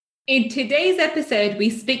In today's episode, we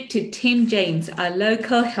speak to Tim James, our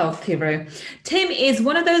local health hero. Tim is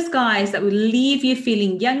one of those guys that will leave you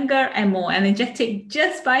feeling younger and more energetic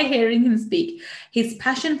just by hearing him speak. His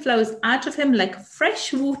passion flows out of him like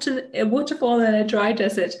fresh water, a waterfall in a dry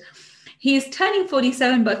desert. He is turning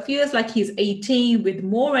 47 but feels like he's 18 with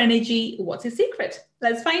more energy. What's his secret?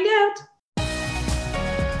 Let's find out.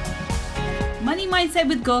 Money Mindset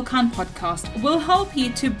with Gul Khan podcast will help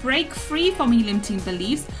you to break free from your limiting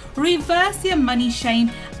beliefs, reverse your money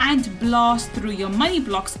shame, and blast through your money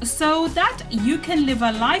blocks so that you can live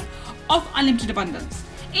a life of unlimited abundance.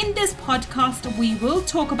 In this podcast, we will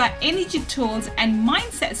talk about energy tools and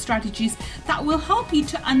mindset strategies that will help you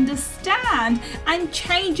to understand and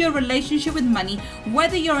change your relationship with money,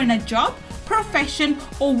 whether you're in a job, profession,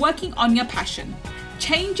 or working on your passion.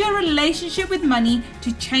 Change your relationship with money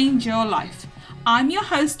to change your life. I'm your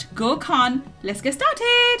host, Gul Khan. Let's get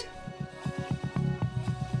started.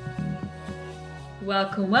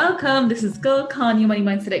 Welcome. This is Gul Khan, your money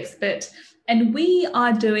mindset expert. And we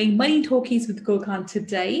are doing Money Talkies with Gul Khan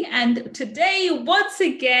today. And today, once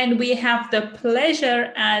again, we have the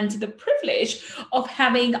pleasure and the privilege of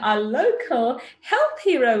having our local health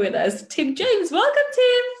hero with us, Tim James. Welcome,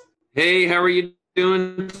 Tim. Hey, how are you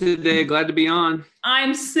doing today? Glad to be on.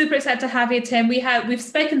 I'm super excited to have you, Tim. We've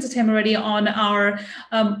spoken to Tim already on our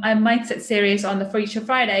mindset series on the Future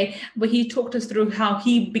Friday, where he talked us through how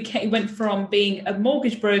he went from being a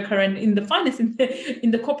mortgage broker and in the finance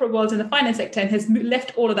in the corporate world in the finance sector, and has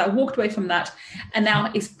left all of that, walked away from that, and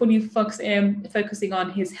now is fully focusing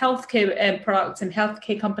on his healthcare products and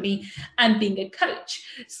healthcare company and being a coach.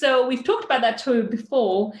 So we've talked about that too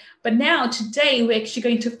before, but now today we're actually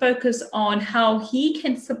going to focus on how he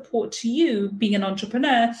can support you being an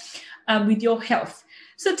entrepreneur with your health.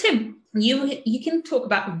 So Tim, you can talk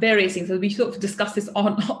about various things. We sort of discussed this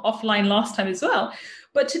on offline last time as well.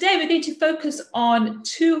 But today we're going to focus on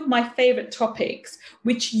two of my favorite topics,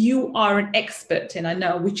 which you are an expert in, I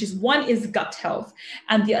know, which is one is gut health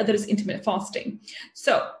and the other is intermittent fasting.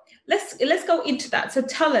 So let's go into that. So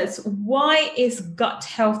tell us, why is gut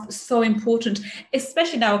health so important?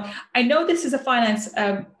 Especially now, I know this is a finance,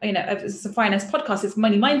 this is a finance podcast, it's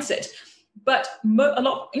money mindset. But a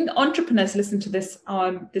lot of entrepreneurs listen to this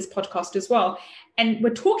podcast as well. And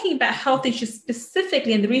we're talking about health issues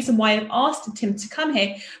specifically. And the reason why I've asked Tim to come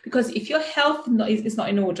here, because if your health is not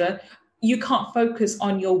in order, you can't focus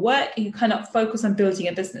on your work and you cannot focus on building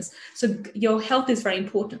a business. So your health is very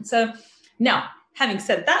important. So now, having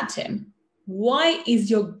said that, Tim, why is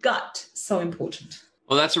your gut so important?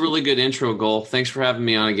 Well, that's a really good intro, Gul. Thanks for having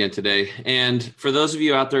me on again today. And for those of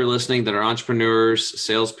you out there listening that are entrepreneurs,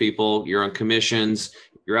 salespeople, you're on commissions,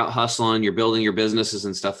 you're out hustling, you're building your businesses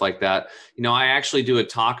and stuff like that. I actually do a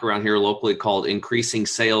talk around here locally called Increasing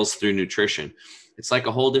Sales Through Nutrition. It's like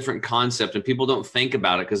a whole different concept, and people don't think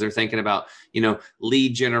about it because they're thinking about,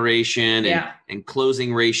 lead generation and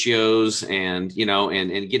closing ratios and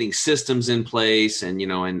getting systems in place and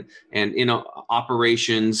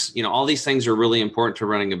operations. All these things are really important to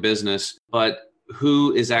running a business, but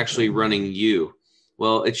who is actually running you?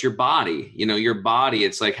 Well, it's your body. Your body,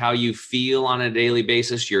 it's like how you feel on a daily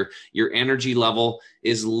basis. Your energy level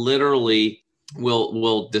is literally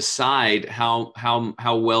will decide how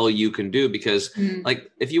well you can do, because like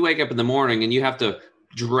if you wake up in the morning and you have to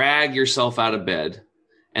drag yourself out of bed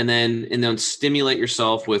and then stimulate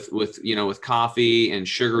yourself with coffee and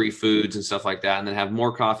sugary foods and stuff like that, and then have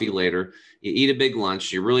more coffee later, you eat a big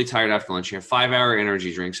lunch, you're really tired after lunch, you have 5-hour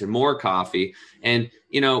energy drinks and more coffee, and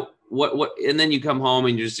and then you come home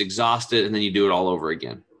and you're just exhausted, and then you do it all over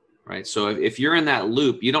again. Right. So if you're in that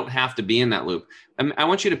loop, you don't have to be in that loop. I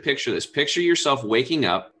want you to picture this. Picture yourself waking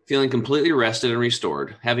up, feeling completely rested and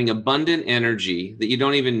restored, having abundant energy that you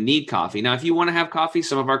don't even need coffee. Now, if you want to have coffee,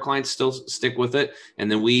 some of our clients still stick with it. And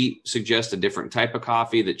then we suggest a different type of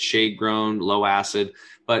coffee that's shade grown, low acid.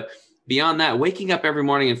 But beyond that, waking up every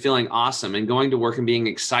morning and feeling awesome and going to work and being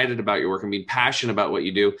excited about your work and being passionate about what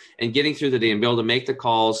you do and getting through the day and be able to make the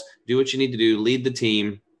calls, do what you need to do, lead the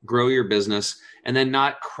team, grow your business, and then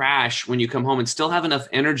not crash when you come home and still have enough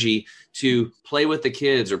energy to play with the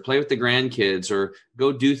kids or play with the grandkids or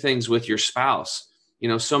go do things with your spouse.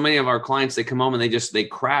 So many of our clients, they come home and they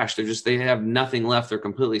crash. They have nothing left. They're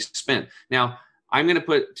completely spent. Now, I'm going to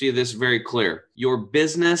put to you this very clear. Your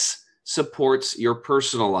business supports your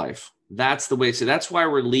personal life. That's the way. So that's why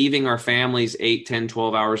we're leaving our families 8, 10,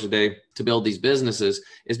 12 hours a day to build these businesses,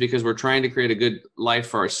 is because we're trying to create a good life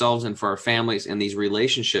for ourselves and for our families and these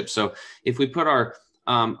relationships. So if we put our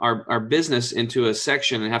business into a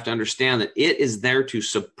section and have to understand that it is there to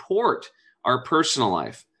support our personal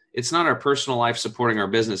life, it's not our personal life supporting our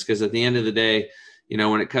business, because at the end of the day,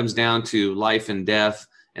 when it comes down to life and death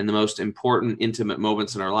and the most important intimate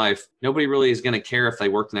moments in our life, nobody really is going to care if they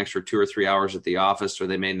worked an extra 2 or 3 hours at the office or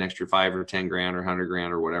they made an extra 5 or 10 grand or 100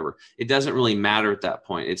 grand or whatever. It doesn't really matter at that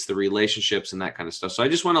point. It's the relationships and that kind of stuff. So I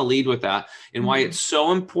just want to lead with that and why it's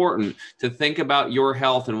so important to think about your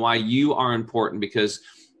health and why you are important, because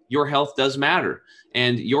your health does matter.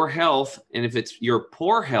 And your health, and if it's your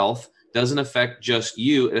poor health, doesn't affect just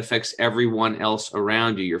you. It affects everyone else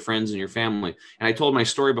around you, your friends and your family. And I told my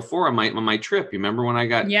story before on my trip. You remember when I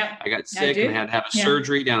got sick and I had to have a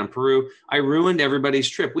surgery down in Peru? I ruined everybody's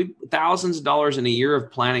trip. We thousands of dollars in a year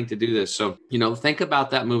of planning to do this. So, think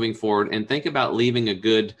about that moving forward, and think about leaving a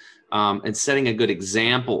good and setting a good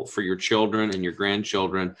example for your children and your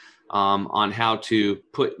grandchildren on how to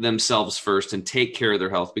put themselves first and take care of their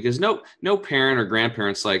health. Because no parent or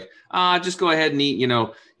grandparent's like, just go ahead and eat,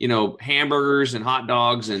 hamburgers and hot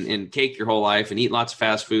dogs and cake your whole life and eat lots of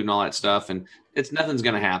fast food and all that stuff. And nothing's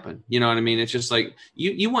going to happen. You know what I mean? It's just like,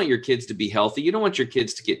 you want your kids to be healthy. You don't want your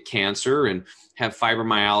kids to get cancer and have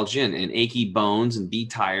fibromyalgia and achy bones and be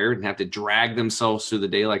tired and have to drag themselves through the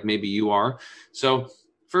day like maybe you are. So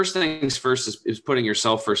first things first is putting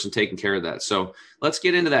yourself first and taking care of that. So let's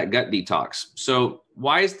get into that gut detox. So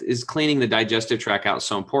why is cleaning the digestive tract out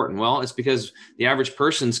so important? Well, it's because the average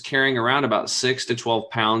person's carrying around about 6 to 12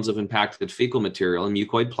 pounds of impacted fecal material and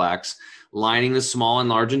mucoid plaques lining the small and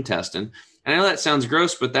large intestine. And I know that sounds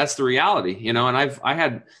gross, but that's the reality, And I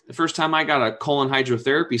had the first time I got a colon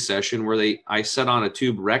hydrotherapy session where I set on a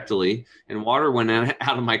tube rectally and water went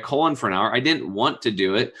out of my colon for an hour. I didn't want to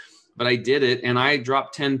do it, but I did it, and I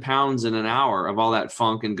dropped 10 pounds in an hour of all that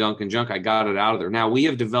funk and gunk and junk. I got it out of there. Now, we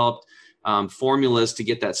have developed formulas to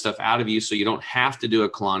get that stuff out of you so you don't have to do a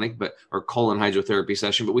colonic or colon hydrotherapy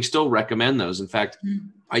session, but we still recommend those. In fact,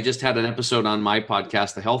 I just had an episode on my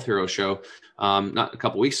podcast, The Health Hero Show, not a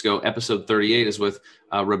couple weeks ago. Episode 38 is with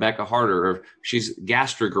Rebecca Harder. She's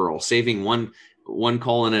Gastrogirl, saving one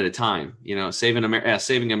colon at a time,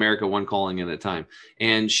 saving America one colon at a time.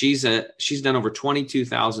 And she's done over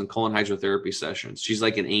 22,000 colon hydrotherapy sessions. She's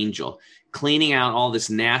like an angel, cleaning out all this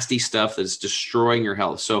nasty stuff that's destroying your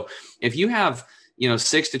health. So if you have,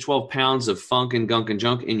 6 to 12 pounds of funk and gunk and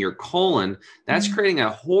junk in your colon, that's creating a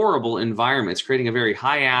horrible environment. It's creating a very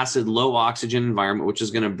high acid, low oxygen environment, which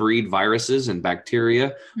is going to breed viruses and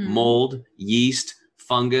bacteria, mold, yeast,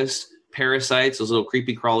 fungus, parasites, those little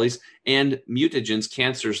creepy crawlies, and mutagens.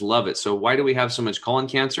 Cancers love it. So why do we have so much colon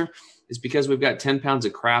cancer? It's because we've got 10 pounds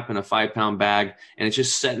of crap in a 5-pound bag, and it's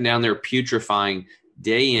just sitting down there putrefying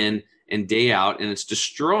day in and day out, and it's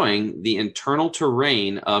destroying the internal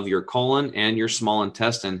terrain of your colon and your small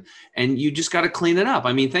intestine, and you just got to clean it up.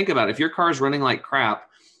 I mean, think about it. If your car is running like crap,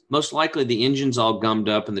 most likely the engine's all gummed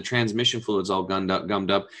up and the transmission fluid's all gummed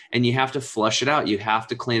up, and you have to flush it out. You have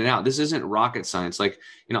to clean it out. This isn't rocket science. Like,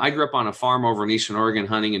 I grew up on a farm over in Eastern Oregon,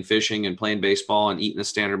 hunting and fishing and playing baseball and eating the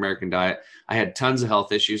standard American diet. I had tons of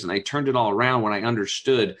health issues, and I turned it all around when I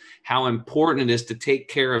understood how important it is to take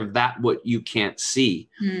care of what you can't see.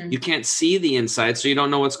 You can't see the inside, so you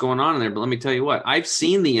don't know what's going on in there. But let me tell you what, I've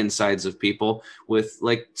seen the insides of people with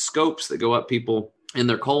like scopes that go up people in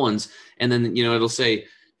their colons, and then, it'll say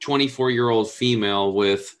 24-year-old female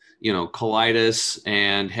with, colitis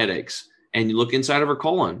and headaches. And you look inside of her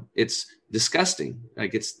colon, it's disgusting.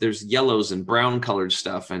 Like there's yellows and brown colored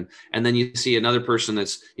stuff. And then you see another person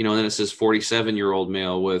that's, and then it says 47-year-old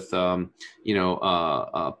male with,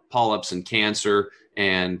 polyps and cancer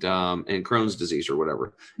and Crohn's disease or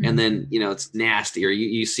whatever. And then, it's nasty. Or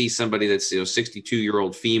you see somebody that's,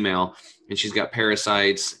 62-year-old female, and she's got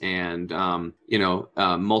parasites and,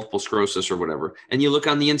 multiple sclerosis or whatever. And you look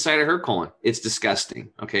on the inside of her colon, it's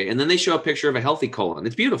disgusting. Okay. And then they show a picture of a healthy colon.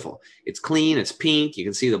 It's beautiful. It's clean. It's pink. You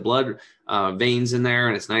can see the blood veins in there,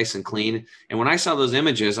 and it's nice and clean. And when I saw those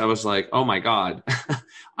images, I was like, oh my God,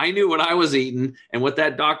 I knew what I was eating. And what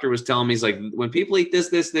that doctor was telling me is like, when people eat this,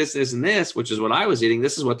 and this, which is what I was eating,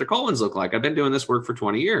 this is what their colons look like. I've been doing this work for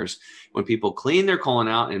 20 years. When people clean their colon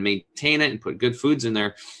out and maintain it and put good foods in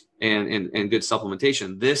there, and good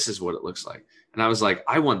supplementation, this is what it looks like. And I was like,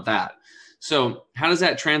 I want that. So how does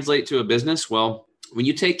that translate to a business? Well, when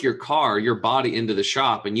you take your car, your body into the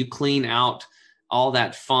shop and you clean out all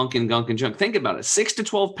that funk and gunk and junk, think about it, 6 to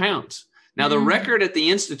 12 pounds. Now, the record at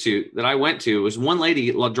the Institute that I went to was one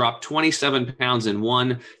lady dropped 27 pounds in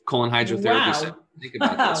one colon hydrotherapy session. Think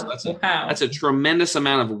about that. So that's a tremendous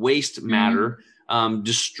amount of waste matter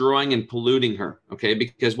destroying and polluting her. Okay.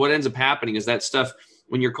 Because what ends up happening is that stuff,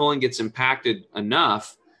 when your colon gets impacted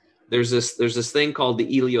enough, there's this thing called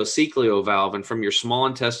the ileocecal valve. And from your small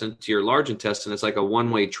intestine to your large intestine, it's like a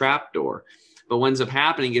one-way trap door. But what ends up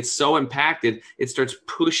happening, it's so impacted, it starts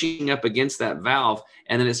pushing up against that valve,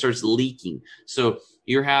 and then it starts leaking. So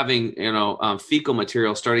you're having, fecal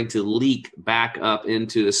material starting to leak back up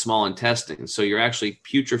into the small intestine. So you're actually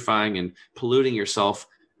putrefying and polluting yourself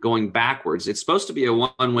going backwards. It's supposed to be a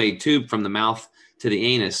one-way tube from the mouth to the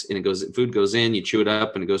anus, and food goes in, you chew it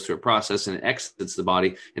up, and it goes through a process, and it exits the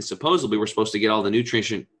body. And supposedly we're supposed to get all the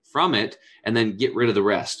nutrition from it and then get rid of the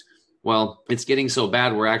rest. Well, it's getting so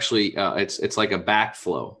bad, we're actually, it's like a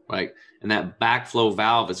backflow, right? And that backflow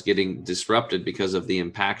valve is getting disrupted because of the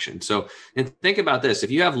impaction. So, and think about this. If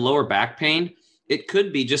you have lower back pain, it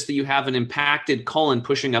could be just that you have an impacted colon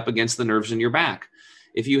pushing up against the nerves in your back.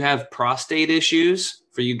 If you have prostate issues,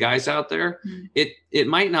 for you guys out there, it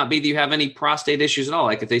might not be that you have any prostate issues at all.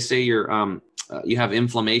 Like if they say you have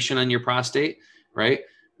inflammation on your prostate, right?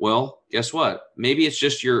 Well, guess what? Maybe it's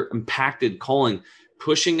just your impacted colon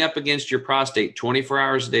pushing up against your prostate 24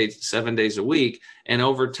 hours a day, 7 days a week. And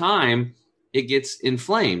over time, it gets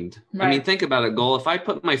inflamed. Right. I mean, think about it, Gul. If I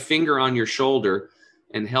put my finger on your shoulder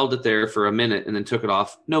and held it there for a minute and then took it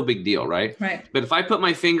off, no big deal, right? Right. But if I put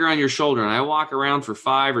my finger on your shoulder and I walk around for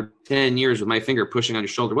 5 or 10 years with my finger pushing on your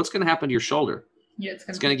shoulder, what's going to happen to your shoulder? Yeah,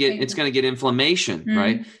 it's going to get inflammation,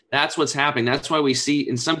 right? That's what's happening. That's why we see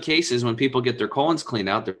in some cases when people get their colons cleaned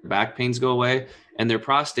out, their back pains go away and their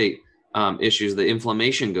prostate issues, the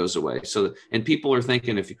inflammation goes away. So, and people are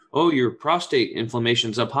thinking your prostate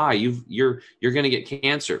inflammation's up high, you're going to get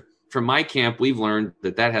cancer. From my camp, we've learned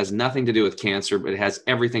that has nothing to do with cancer, but it has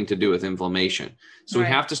everything to do with inflammation. So we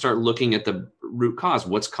have to start looking at the root cause.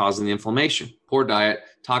 What's causing the inflammation? Poor diet,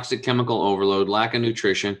 toxic chemical overload, lack of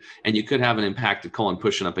nutrition, and you could have an impacted colon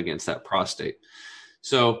pushing up against that prostate.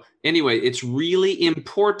 So anyway, it's really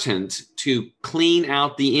important to clean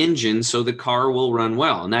out the engine so the car will run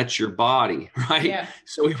well. And that's your body, right? Yeah.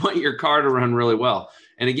 So we want your car to run really well.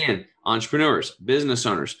 And again, entrepreneurs, business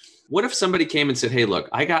owners, what if somebody came and said, hey, look,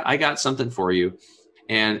 I got something for you,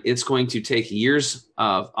 and it's going to take years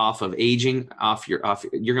off of aging, you're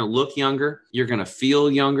going to look younger, you're going to feel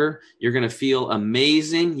younger, you're going to feel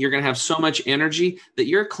amazing, you're going to have so much energy that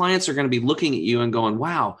your clients are going to be looking at you and going,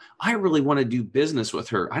 wow, I really want to do business with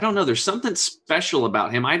her. I don't know, there's something special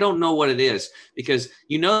about him. I don't know what it is, because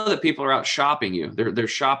you know that people are out shopping you. They're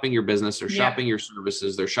shopping your business, they're shopping your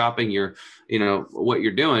services, they're shopping your, what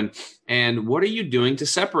you're doing. And what are you doing to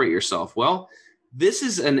separate yourself? Well, this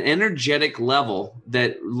is an energetic level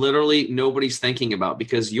that literally nobody's thinking about,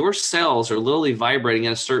 because your cells are literally vibrating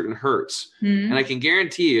at a certain hertz. And I can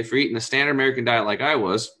guarantee you, if you're eating a standard American diet like I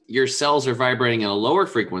was, your cells are vibrating at a lower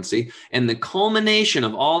frequency. And the culmination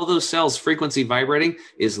of all of those cells frequency vibrating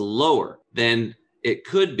is lower than it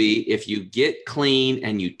could be if you get clean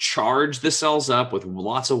and you charge the cells up with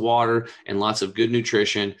lots of water and lots of good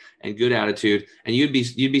nutrition and good attitude, and you'd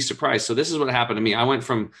be surprised. So this is what happened to me. I went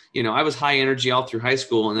from, I was high energy all through high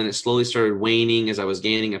school, and then it slowly started waning as I was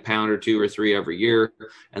gaining a pound or 2 or 3 every year.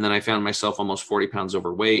 And then I found myself almost 40 pounds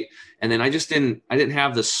overweight. And then I didn't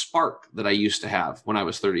have the spark that I used to have when I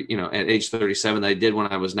was 30, at age 37 that I did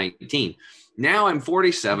when I was 19. Now I'm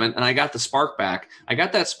 47 and I got the spark back. I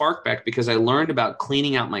got that spark back because I learned about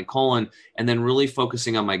cleaning out my colon and then really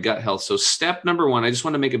focusing on my gut health. So step number 1, I just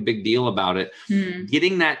want to make a big deal about it.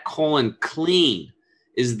 Getting that colon clean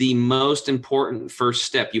is the most important first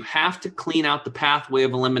step. You have to clean out the pathway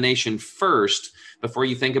of elimination first before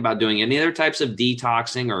you think about doing any other types of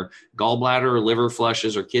detoxing or gallbladder or liver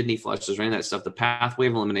flushes or kidney flushes or any of that stuff. The pathway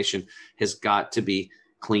of elimination has got to be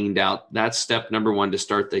cleaned out. That's step number 1 to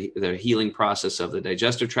start the healing process of the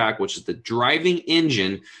digestive tract, which is the driving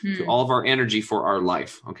engine to all of our energy for our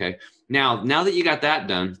life. Okay. Now that you got that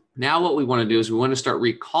done, now what we want to do is we want to start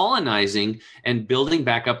recolonizing and building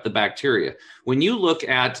back up the bacteria. When you look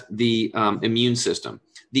at the immune system,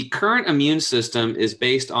 the current immune system is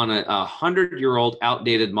based on a 100-year-old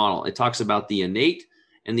outdated model. It talks about the innate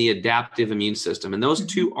and the adaptive immune system, and those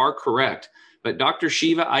two are correct. But Dr.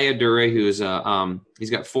 Shiva Ayyadurai, who is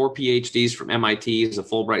he's got 4 PhDs from MIT, he's a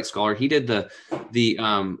Fulbright scholar. He did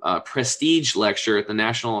the prestige lecture at the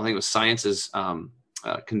National, I think it was Sciences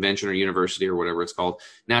Convention or University or whatever it's called,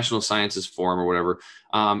 National Sciences Forum or whatever,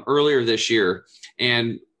 earlier this year.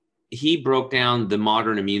 And he broke down the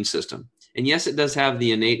modern immune system. And yes, it does have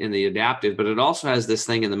the innate and the adaptive, but it also has this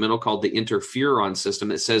thing in the middle called the interferon system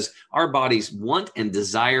that says our bodies want and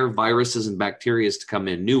desire viruses and bacteria to come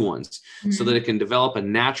in, new ones, so that it can develop a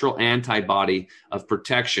natural antibody of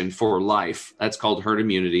protection for life. That's called herd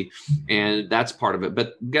immunity. And that's part of it.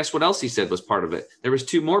 But guess what else he said was part of it? There was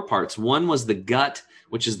 2 more parts. One was the gut,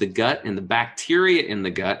 which is the gut and the bacteria in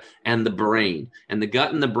the gut, and the brain. And the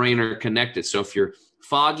gut and the brain are connected. So if you're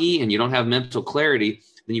foggy and you don't have mental clarity,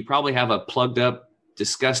 then you probably have a plugged up,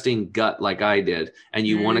 disgusting gut like I did, and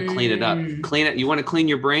you want to clean it up. You want to clean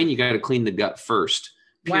your brain, you got to clean the gut first.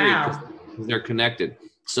 Period. Wow. They're connected.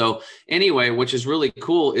 So anyway, which is really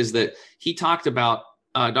cool is that he talked about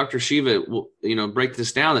Dr. Shiva will, break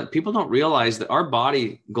this down, that people don't realize that our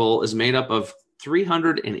body goal is made up of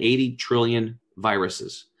 380 trillion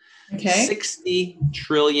viruses, 60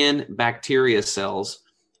 trillion bacteria cells,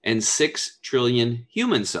 and 6 trillion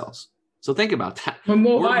human cells. So think about that. We're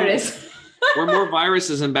more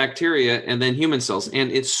viruses and bacteria and then human cells.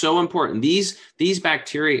 And it's so important. These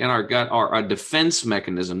bacteria in our gut are a defense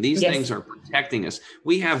mechanism. These things are protecting us.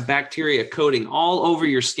 We have bacteria coating all over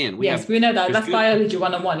your skin. We know that. That's biology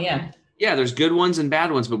 101. Yeah. Yeah, there's good ones and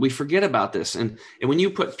bad ones, but we forget about this. And when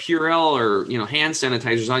you put Purell or hand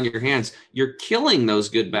sanitizers on your hands, you're killing those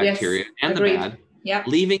good bacteria and the bad. Yeah.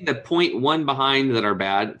 Leaving the 0.1 behind that are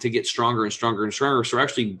bad to get stronger and stronger and stronger. So we're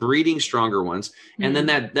actually breeding stronger ones. And then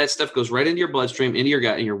that stuff goes right into your bloodstream, into your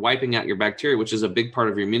gut, and you're wiping out your bacteria, which is a big part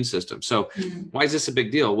of your immune system. So why is this a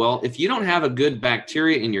big deal? Well, if you don't have a good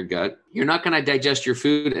bacteria in your gut, you're not going to digest your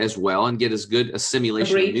food as well and get as good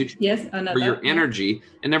assimilation of nutrients for your energy.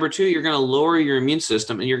 And number two, you're going to lower your immune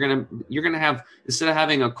system, and you're going to have, instead of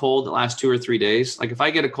having a cold that lasts 2 or 3 days, like if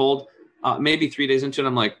I get a cold, maybe 3 days into it,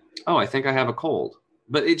 I'm like, oh, I think I have a cold.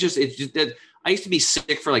 But it's just I used to be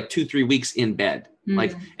sick for like 2-3 weeks in bed,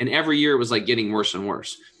 and every year it was like getting worse and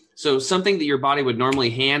worse. So something that your body would normally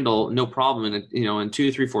handle no problem in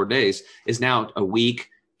 2, 3, 4 days is now a week,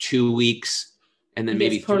 2 weeks, and then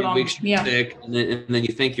maybe 3 weeks you're sick, and then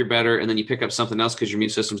you think you're better, and then you pick up something else because your immune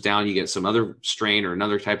system's down. You get some other strain or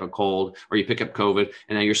another type of cold, or you pick up COVID,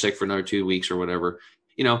 and now you're sick for another 2 weeks or whatever.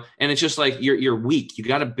 And it's just like you're weak. You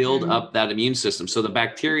got to build up that immune system. So the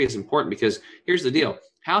bacteria is important, because here's the deal.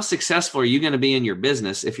 How successful are you going to be in your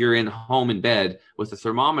business if you're in home in bed with a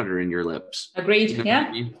thermometer in your lips? Agreed.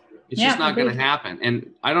 It's just not going to happen.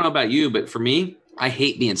 And I don't know about you, but for me, I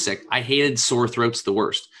hate being sick. I hated sore throats the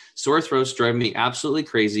worst. Sore throats drive me absolutely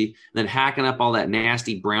crazy. And then hacking up all that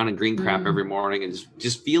nasty brown and green crap every morning, and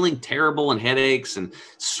just feeling terrible, and headaches and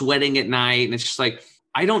sweating at night. And it's just like,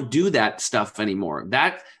 I don't do that stuff anymore.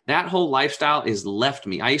 That whole lifestyle is left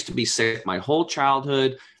me. I used to be sick my whole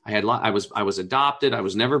childhood. I was adopted. I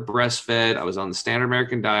was never breastfed. I was on the standard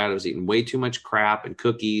American diet. I was eating way too much crap and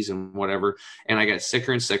cookies and whatever. And I got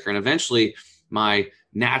sicker and sicker. And eventually my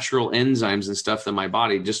natural enzymes and stuff in my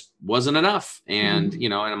body just wasn't enough. And,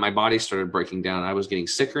 and my body started breaking down. I was getting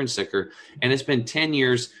sicker and sicker. And it's been 10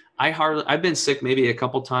 years. I've been sick maybe a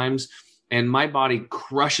couple times. And my body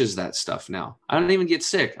crushes that stuff now. I don't even get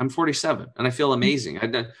sick. I'm 47 and I feel amazing.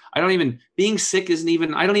 Being sick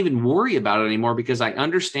I don't even worry about it anymore, because I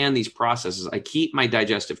understand these processes. I keep my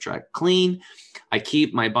digestive tract clean. I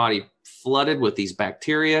keep my body flooded with these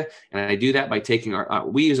bacteria. And I do that by taking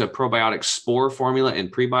we use a probiotic spore formula and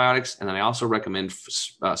prebiotics. And then I also recommend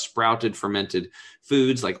sprouted fermented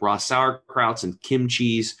foods like raw sauerkrauts and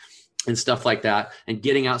kimchis and stuff like that, and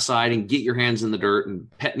getting outside and get your hands in the dirt and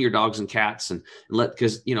petting your dogs and cats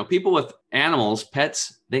because people with animals,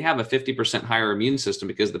 pets, they have a 50% higher immune system,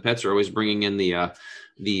 because the pets are always bringing in the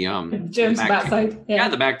germs outside. Yeah,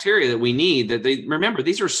 the bacteria that we need. That they remember,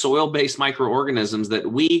 these are soil-based microorganisms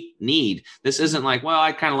that we need. This isn't like, well,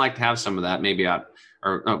 I kind of like to have some of that. Maybe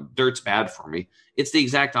dirt's bad for me. It's the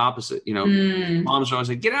exact opposite. Moms are always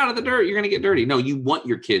like, get out of the dirt. You're going to get dirty. No, you want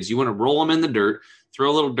your kids. You want to roll them in the dirt,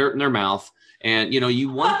 throw a little dirt in their mouth. And, you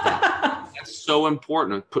want that. That's so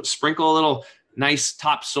important. Sprinkle a little nice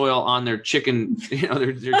topsoil on their chicken,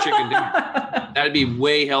 their chicken dinner. That'd be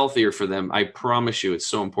way healthier for them. I promise you, it's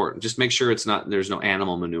so important. Just make sure there's no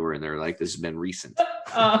animal manure in there. Like, this has been recent.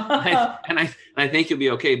 And I think you'll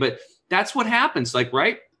be okay. But that's what happens. Like,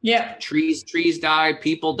 right? Yeah. Trees die,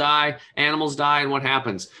 people die, animals die. And what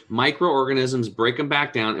happens? Microorganisms break them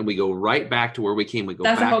back down, and we go right back to where we came. We go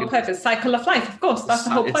That's back. That's the whole purpose. Cycle of life. Of course. That's the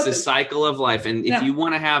whole purpose. It's a cycle of life. And if you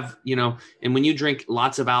want to have, and when you drink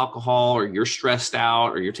lots of alcohol, or you're stressed out,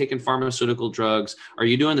 or you're taking pharmaceutical drugs, or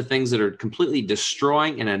you're doing the things that are completely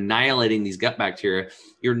destroying and annihilating these gut bacteria,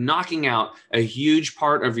 you're knocking out a huge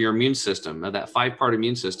part of your immune system, of that 5-part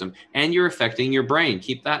immune system, and you're affecting your brain.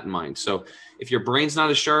 Keep that in mind. So if your brain's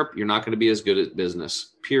not as sharp, you're not going to be as good at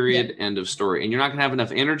business, period, end of story. And you're not going to have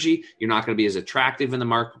enough energy. You're not going to be as attractive in the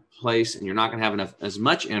marketplace, and you're not going to have as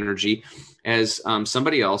much energy as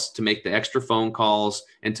somebody else to make the extra phone calls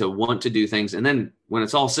and to want to do things. And then when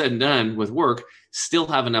it's all said and done with work, still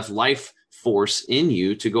have enough life force in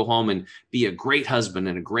you to go home and be a great husband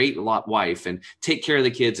and a great wife, and take care of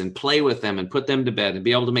the kids and play with them and put them to bed, and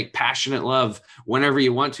be able to make passionate love whenever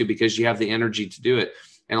you want to, because you have the energy to do it.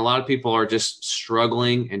 And a lot of people are just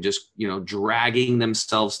struggling and just, dragging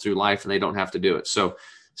themselves through life, and they don't have to do it. So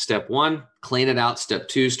step 1, clean it out. Step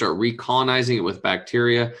 2, start recolonizing it with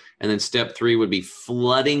bacteria. And then step 3 would be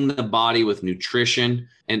flooding the body with nutrition.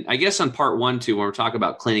 And I guess on part 1 too, when we're talking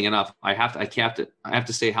about cleaning it up, I have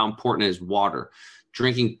to say how important it is water.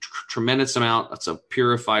 Drinking tremendous amount. That's a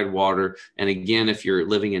purified water. And again, if you're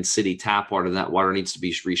living in city tap water, that water needs to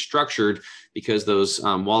be restructured, because those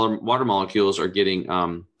water molecules are getting,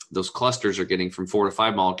 those clusters are getting from 4 to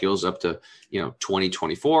 5 molecules up to 20,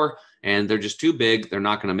 24. And they're just too big. They're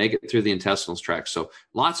not going to make it through the intestinal tract. So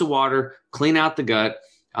lots of water, clean out the gut,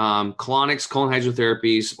 colonics, colon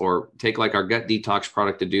hydrotherapies, or take like our gut detox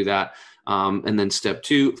product to do that. And then step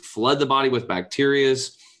 2, flood the body with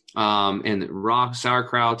bacterias and raw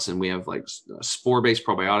sauerkrauts. And we have like spore-based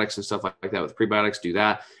probiotics and stuff like that with prebiotics, do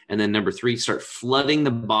that. And then number 3, start flooding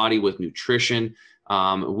the body with nutrition.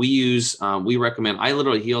 We recommend, I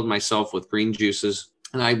literally healed myself with green juices.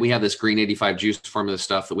 And we have this green 85 juice formula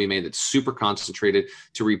stuff that we made that's super concentrated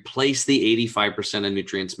to replace the 85% of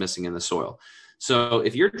nutrients missing in the soil. So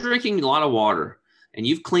if you're drinking a lot of water and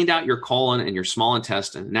you've cleaned out your colon and your small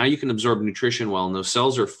intestine, now you can absorb nutrition well, and those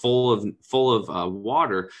cells are full of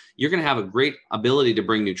water, you're going to have a great ability to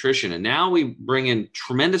bring nutrition. And now we bring in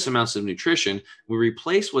tremendous amounts of nutrition. We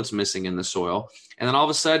replace what's missing in the soil. And then all of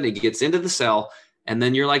a sudden it gets into the cell. And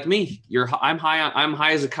then you're like me. I'm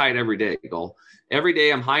high as a kite every day, Gul. Every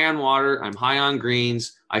day I'm high on water. I'm high on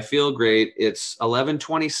greens. I feel great. It's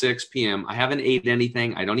 11:26 p.m. I haven't ate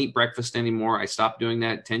anything. I don't eat breakfast anymore. I stopped doing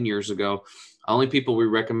that 10 years ago. Only people we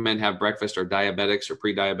recommend have breakfast are diabetics or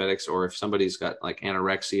pre-diabetics, or if somebody's got like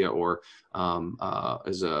anorexia or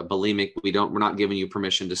is a bulimic, we're not giving you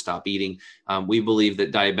permission to stop eating. We believe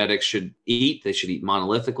that diabetics should eat. They should eat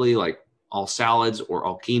monolithically, like all salads or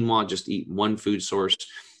all quinoa, just eat one food source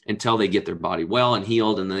until they get their body well and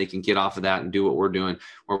healed. And then they can get off of that and do what we're doing,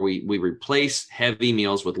 where we replace heavy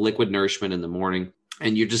meals with liquid nourishment in the morning.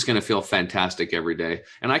 And you're just going to feel fantastic every day.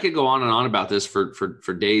 And I could go on and on about this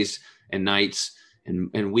for days and nights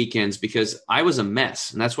and weekends, because I was a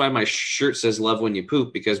mess. And that's why my shirt says "Love When You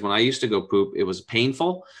Poop," because when I used to go poop, it was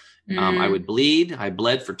painful. I would bleed. I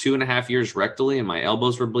bled for 2.5 years rectally, and my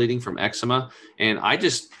elbows were bleeding from eczema. And I'm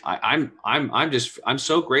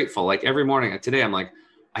so grateful. Like every morning today, I'm like,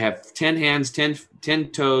 I have 10 hands,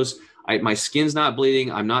 10 toes. My skin's not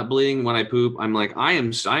bleeding. I'm not bleeding when I poop. I'm like,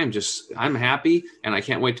 I'm happy. And I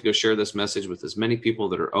can't wait to go share this message with as many people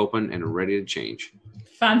that are open and ready to change.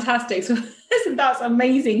 Fantastic. So listen, that's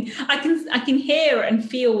amazing. I can hear and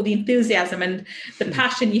feel the enthusiasm and the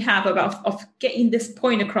passion you have of getting this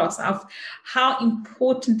point across of how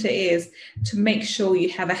important it is to make sure you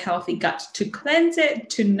have a healthy gut, to cleanse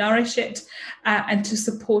it, to nourish it, and to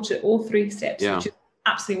support it, all 3 steps, yeah. Which is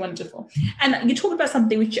absolutely wonderful. And you talked about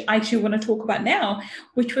something which I actually want to talk about now,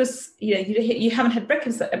 which was, you haven't had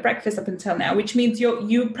breakfast up until now, which means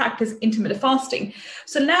you practice intermittent fasting.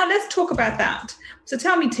 So now let's talk about that. So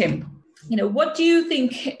tell me, Tim, what do you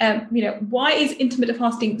think, why is intermittent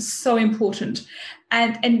fasting so important?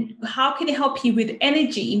 And how can it help you with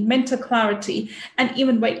energy, mental clarity, and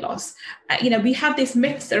even weight loss? We have these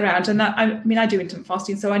myths around, and I do intermittent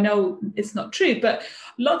fasting, so I know it's not true, but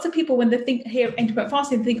lots of people, when they hear intermittent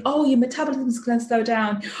fasting, think, oh, your metabolism is going to slow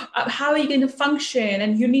down. How are you going to function?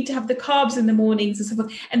 And you need to have the carbs in the mornings and so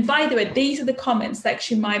forth. And by the way, these are the comments that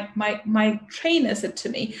actually my trainer said to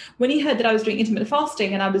me when he heard that I was doing intermittent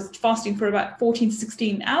fasting and I was fasting for about 14 to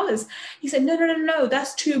 16 hours. He said, no,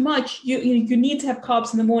 that's too much. You need to have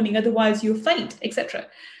carbs in the morning, otherwise you'll faint, etc.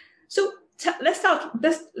 So let's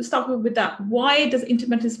start with that. Why does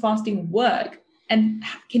intermittent fasting work? And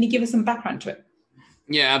can you give us some background to it?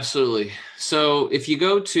 Yeah, absolutely. So if you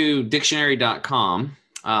go to dictionary.com,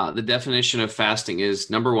 the definition of fasting is,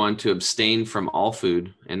 number 1, to abstain from all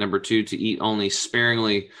food, and number 2, to eat only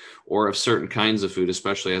sparingly or of certain kinds of food,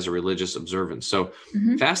 especially as a religious observance. So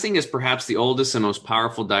fasting is perhaps the oldest and most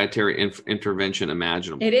powerful dietary intervention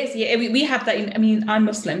imaginable. It is. Yeah, we have that. I'm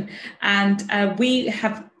Muslim, and we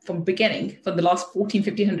have from the beginning, for the last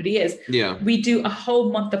 1,500 years, we do a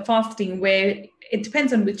whole month of fasting where it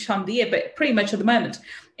depends on which time of the year, but pretty much at the moment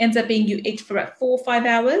ends up being you eat for about 4 or 5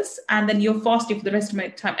 hours, and then you're fasting for the rest of the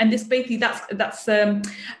time. And this basically that's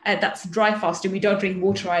dry fasting. We don't drink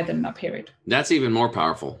water either in that period. That's even more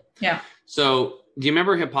powerful. Yeah. So do you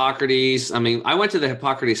remember Hippocrates? I went to the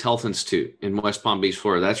Hippocrates Health Institute in West Palm Beach,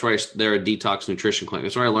 Florida. That's where they're a detox nutrition clinic.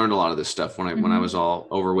 That's where I learned a lot of this stuff when I was all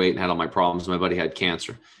overweight and had all my problems. My buddy had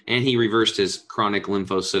cancer, and he reversed his chronic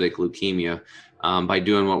lymphocytic leukemia by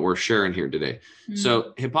doing what we're sharing here today.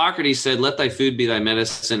 So Hippocrates said, let thy food be thy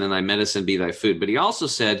medicine and thy medicine be thy food. But he also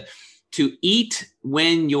said, to eat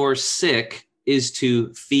when you're sick is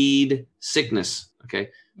to feed sickness. Okay.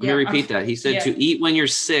 Let me repeat that. He said to eat when you're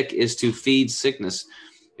sick is to feed sickness.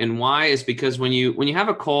 And why is because when you have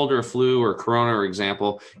a cold or a flu or a corona, for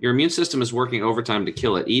example, your immune system is working overtime to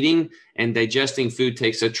kill it. Eating and digesting food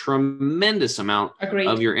takes a tremendous amount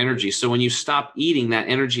of your energy. So when you stop eating, that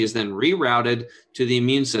energy is then rerouted to the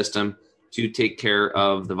immune system to take care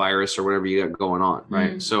of the virus or whatever you got going on,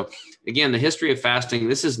 right? So again, the history of fasting,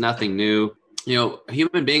 this is nothing new. You know,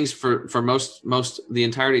 human beings for most the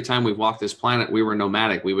entirety of time we've walked this planet, we were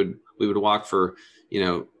nomadic. We would walk for,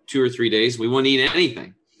 2 or 3 days. We wouldn't eat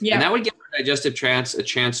anything. Yeah. And that would give our digestive tract a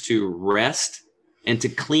chance to rest and to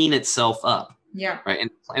clean itself up. Yeah. Right.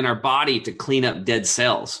 And our body to clean up dead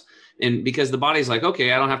cells. And because the body's like,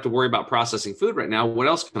 okay, I don't have to worry about processing food right now. What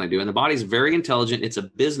else can I do? And the body's very intelligent. It's a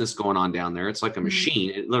business going on down there. It's like a machine.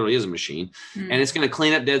 It literally is a machine. And it's going to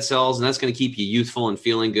clean up dead cells. And that's going to keep you youthful and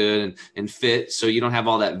feeling good and fit. So you don't have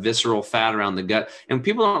all that visceral fat around the gut. And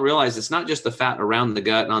people don't realize it's not just the fat around the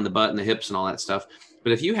gut and on the butt and the hips and all that stuff.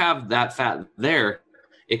 But if you have that fat there,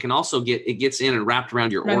 it can also gets in and wrapped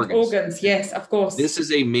around your organs. Yes, of course. This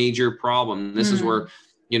is a major problem. This is where,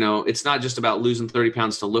 it's not just about losing 30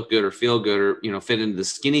 pounds to look good or feel good or, fit into the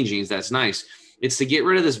skinny jeans. That's nice. It's to get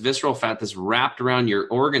rid of this visceral fat that's wrapped around your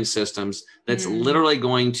organ systems that's literally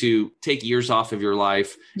going to take years off of your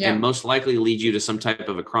life and most likely lead you to some type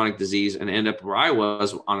of a chronic disease and end up where I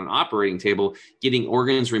was on an operating table getting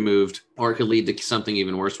organs removed, or it could lead to something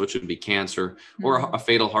even worse, which would be cancer or a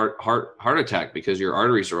fatal heart attack because your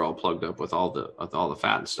arteries are all plugged up with all the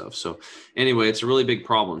fat and stuff. So anyway, it's a really big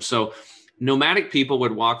problem. So nomadic people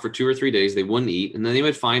would walk for 2 or 3 days. They wouldn't eat, and then they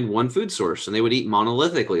would find one food source, and they would eat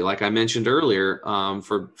monolithically, like I mentioned earlier,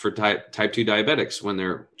 for type 2 diabetics when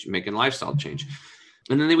they're making lifestyle change.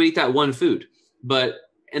 And then they would eat that one food,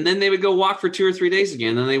 and then they would go walk for 2 or 3 days again,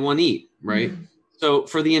 and then they wouldn't eat, right? So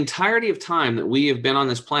for the entirety of time that we have been on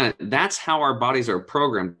this planet, that's how our bodies are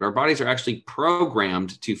programmed. Our bodies are actually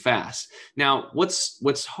programmed to fast. Now,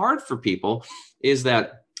 what's hard for people is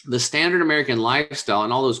that the standard American lifestyle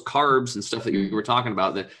and all those carbs and stuff that you were talking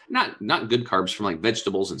about, that not good carbs from like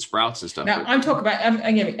vegetables and sprouts and stuff. Now I'm talking about,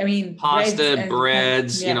 I mean, pasta,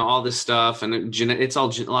 breads, all this stuff. And it's all,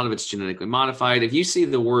 a lot of it's genetically modified. If you see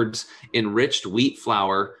the words enriched wheat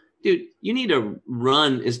flour, dude, you need to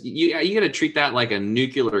run. You got to treat that like a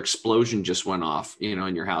nuclear explosion just went off,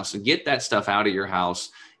 in your house, and get that stuff out of your house.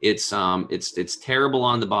 It's terrible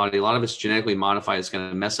on the body. A lot of it's genetically modified. It's going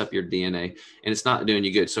to mess up your DNA, and it's not doing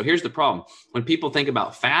you good. So here's the problem. When people think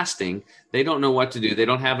about fasting, they don't know what to do. They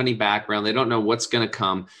don't have any background. They don't know what's going to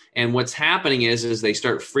come. And what's happening is they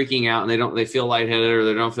start freaking out, and they feel lightheaded or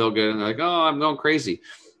they don't feel good. And they're like, oh, I'm going crazy.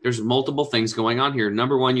 There's multiple things going on here.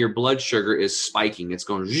 Number one, your blood sugar is spiking. It's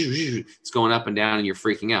going up and down, and you're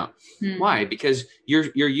freaking out. Why? Because you're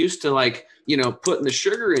used to putting the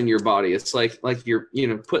sugar in your body. It's like you're,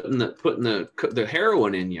 putting the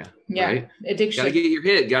heroin in you. Yeah. Right? Addiction. Got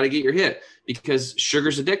to get your hit because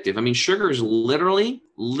sugar's addictive. I mean, sugar is literally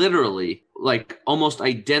like almost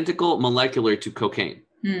identical molecular to cocaine.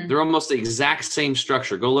 They're almost the exact same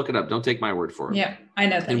structure. Go look it up. Don't take my word for it. Yeah, I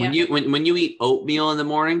know that. And when you eat oatmeal in the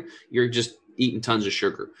morning, you're just eating tons of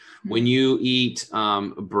sugar. When you eat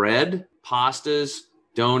bread, pastas,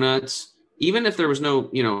 donuts, even if there was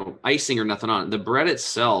no icing or nothing on it, the bread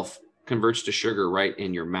itself converts to sugar right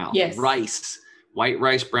in your mouth. Yes. Rice, white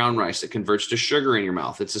rice, brown rice, it converts to sugar in your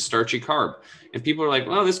mouth. It's a starchy carb. And people are like,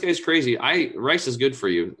 well, this guy's crazy. Rice is good for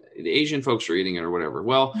you. The Asian folks are eating it or whatever.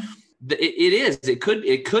 Well, it is. It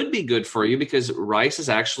could be good for you because rice is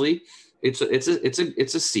actually it's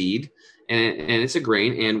a seed and it's a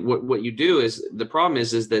grain. And what you do is the problem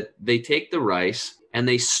is that they take the rice and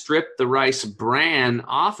they strip the rice bran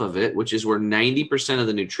off of it, which is where 90% of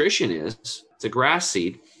the nutrition is. It's a grass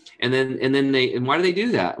seed. And why do they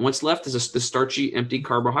do that? And what's left is the starchy, empty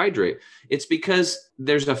carbohydrate. It's because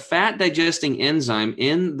there's a fat digesting enzyme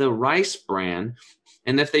in the rice bran.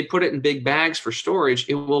 And if they put it in big bags for storage,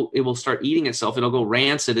 it will start eating itself. It'll go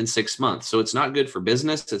rancid in 6 months. So it's not good for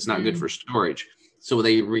business. It's not good for storage. So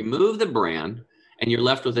they remove the bran and you're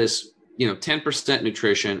left with this, 10%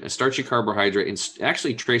 nutrition, a starchy carbohydrate, and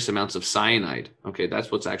actually trace amounts of cyanide. Okay.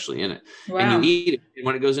 That's what's actually in it. Wow. And you eat it. And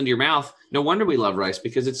when it goes into your mouth, no wonder we love rice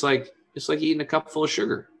because it's like eating a cup full of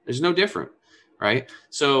sugar. There's no different. Right.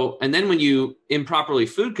 So, and then when you improperly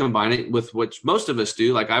food combine it with what most of us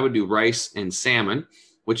do, like I would do rice and salmon,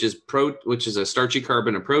 which is a starchy carb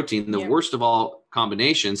and a protein, the worst of all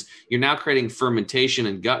combinations, you're now creating fermentation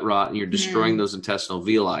and gut rot, and you're destroying those intestinal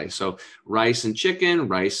villi. So rice and chicken,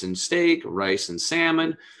 rice and steak, rice and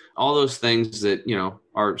salmon, all those things that,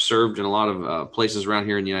 are served in a lot of places around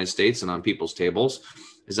here in the United States and on people's tables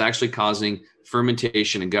is actually causing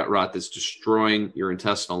fermentation and gut rot that's destroying your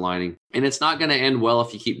intestinal lining. And it's not going to end well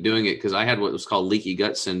if you keep doing it, because I had what was called leaky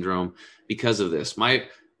gut syndrome because of this.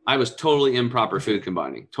 I was totally improper food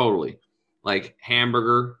combining, totally. Like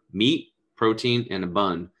hamburger, meat, protein, and a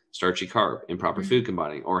bun, starchy carb, improper food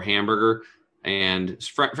combining, or hamburger and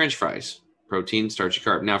French fries, protein, starchy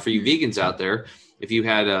carb. Now, for you vegans out there, if you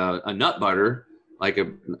had a nut butter, like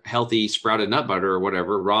a healthy sprouted nut butter or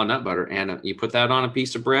whatever, raw nut butter, and you put that on a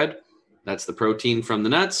piece of bread, that's the protein from the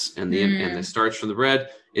nuts and the starch from the bread.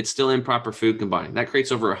 It's still improper food combining. That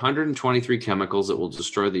creates over 123 chemicals that will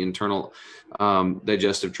destroy the internal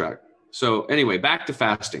digestive tract. So anyway, back to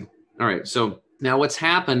fasting. All right. So now what's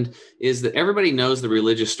happened is that everybody knows the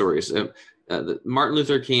religious stories. Martin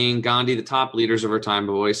Luther King, Gandhi, the top leaders of our time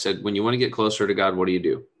have always said, when you want to get closer to God, what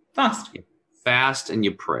do? Fast. You fast and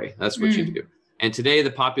you pray. That's what you do. And today, the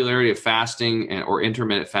popularity of fasting or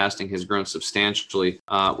intermittent fasting has grown substantially.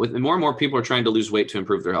 With more and more people are trying to lose weight to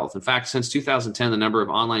improve their health. In fact, since 2010, the number of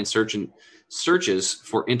online searches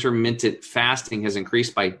for intermittent fasting has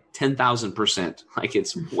increased by 10,000%. Like,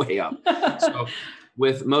 it's way up. So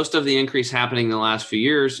with most of the increase happening in the last few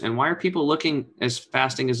years, and why are people looking as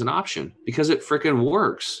fasting as an option? Because it freaking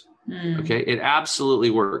works. Okay, it absolutely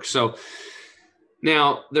works. So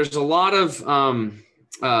now there's a lot of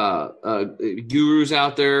gurus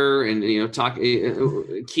out there, and talk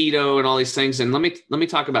keto and all these things. And let me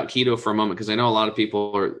talk about keto for a moment, because I know a lot of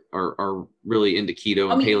people are really into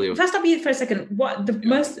keto and paleo. Let's stop you for a second. What the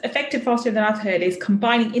most effective fasting that I've heard is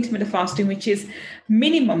combining intermittent fasting, which is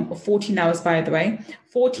minimum of 14 hours, by the way,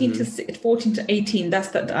 14 to 18.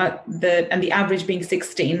 That's and the average being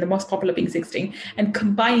 16, the most popular being 16, and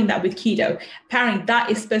combining that with keto. Apparently,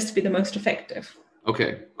 that is supposed to be the most effective.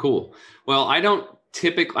 Okay, cool. Well,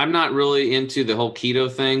 I'm not really into the whole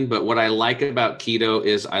keto thing, but what I like about keto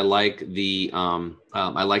is I like the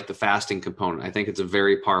fasting component. I think it's a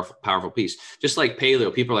very powerful piece. Just like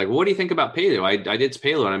paleo, people are like, well, what do you think about paleo? I did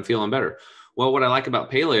paleo and I'm feeling better. Well, what I like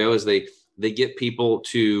about paleo is they get people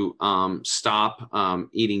to stop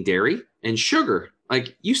eating dairy and sugar.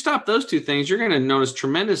 Like, you stop those two things, you're going to notice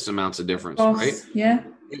tremendous amounts of difference, right? Yeah.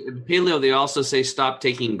 In paleo, they also say stop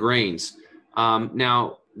taking grains.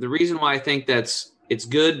 Now, the reason why I think it's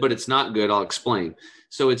good, but it's not good, I'll explain.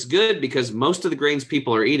 So it's good because most of the grains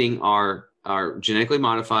people are eating are genetically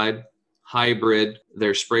modified, hybrid.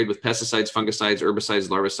 They're sprayed with pesticides, fungicides, herbicides,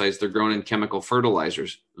 larvicides. They're grown in chemical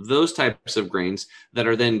fertilizers. Those types of grains that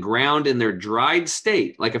are then ground in their dried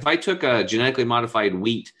state. Like, if I took a genetically modified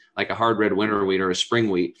wheat, like a hard red winter wheat or a spring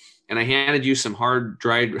wheat, and I handed you some hard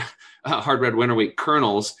red winter wheat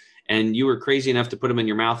kernels, and you were crazy enough to put them in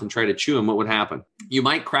your mouth and try to chew them, what would happen? You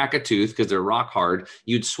might crack a tooth because they're rock hard.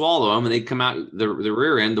 You'd swallow them and they'd come out the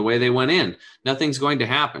rear end the way they went in. Nothing's going to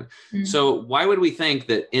happen. So why would we think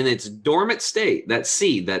that in its dormant state, that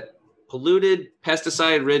seed, that polluted,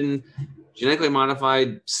 pesticide-ridden, genetically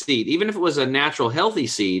modified seed, even if it was a natural, healthy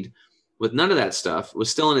seed with none of that stuff, was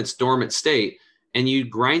still in its dormant state, and you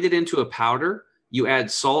grind it into a powder, you add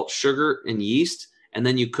salt, sugar, and yeast, and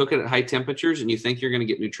then you cook it at high temperatures, and you think you're going to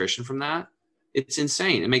get nutrition from that? It's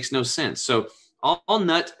insane. It makes no sense. So all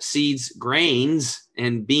nut seeds, grains,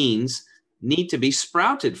 and beans need to be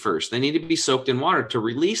sprouted first. They need to be soaked in water to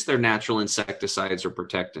release their natural insecticides or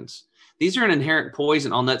protectants. These are an inherent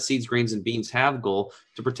poison all nut seeds, grains, and beans have, goal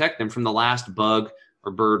to protect them from the last bug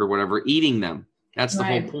or bird or whatever eating them. That's the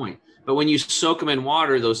whole point. But when you soak them in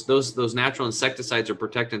water, those natural insecticides or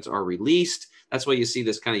protectants are released. That's why you see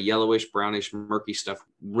this kind of yellowish, brownish, murky stuff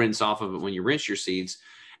rinse off of it when you rinse your seeds.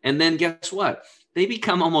 And then guess what? They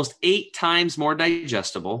become almost 8 times more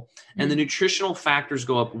digestible, and the nutritional factors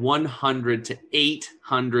go up 100 to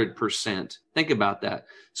 800%. Think about that.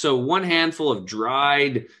 So one handful of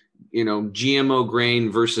dried, GMO grain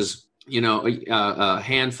versus, a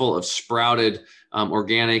handful of sprouted,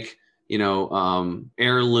 organic,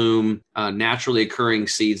 heirloom, naturally occurring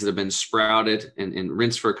seeds that have been sprouted and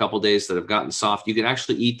rinsed for a couple of days that have gotten soft. You can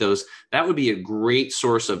actually eat those. That would be a great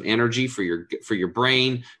source of energy for your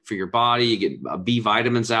brain, for your body. You get B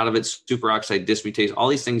vitamins out of it, superoxide dismutase, all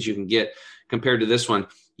these things you can get compared to this one.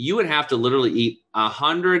 You would have to literally eat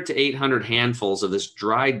 100 to 800 handfuls of this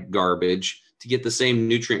dried garbage to get the same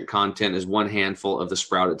nutrient content as one handful of the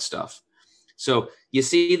sprouted stuff. So you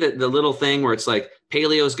see that the little thing where it's like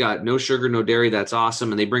paleo's got no sugar, no dairy. That's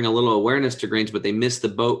awesome. And they bring a little awareness to grains, but they miss the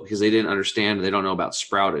boat because they didn't understand and they don't know about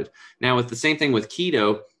sprouted. Now, with the same thing with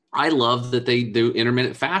keto, I love that they do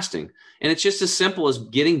intermittent fasting. And it's just as simple as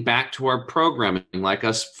getting back to our programming, like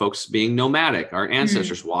us folks being nomadic, our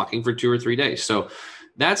ancestors walking for 2 or 3 days. So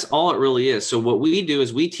that's all it really is. So what we do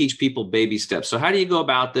is we teach people baby steps. So how do you go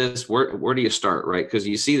about this? Where do you start, right? Because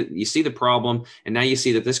you see the problem, and now you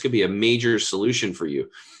see that this could be a major solution for you.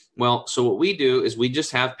 Well, so what we do is we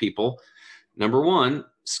just have people, number one,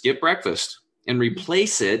 skip breakfast and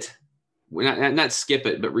replace it, not skip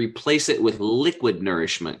it, but replace it with liquid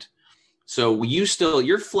nourishment. So you're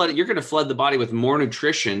going to flood the body with more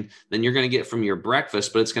nutrition than you're going to get from your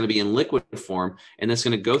breakfast, but it's going to be in liquid form. And it's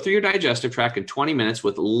going to go through your digestive tract in 20 minutes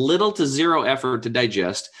with little to zero effort to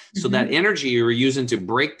digest. So that energy you were using to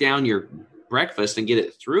break down your breakfast and get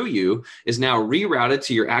it through you is now rerouted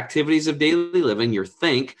to your activities of daily living, your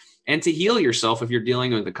think, and to heal yourself if you're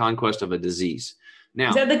dealing with the conquest of a disease. Now,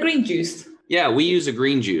 is that the green juice? Yeah, we use a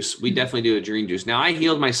green juice. We definitely do a green juice. Now, I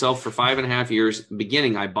healed myself for 5.5 years.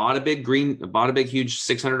 Beginning, I bought a big huge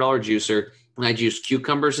 $600 juicer, and I juiced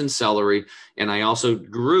cucumbers and celery. And I also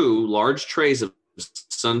grew large trays of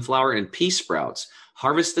sunflower and pea sprouts,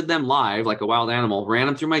 harvested them live like a wild animal, ran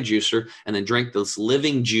them through my juicer, and then drank this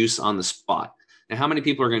living juice on the spot. Now, how many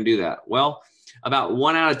people are going to do that? Well, about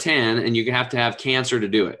 1 out of 10, and you have to have cancer to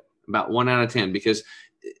do it. About 1 out of 10, because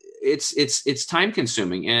it's time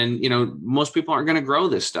consuming, and most people aren't going to grow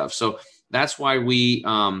this stuff. So that's why we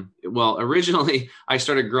originally I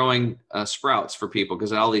started growing sprouts for people,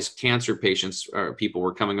 because all these cancer patients or people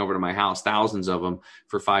were coming over to my house, thousands of them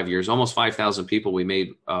for 5 years, almost 5,000 people we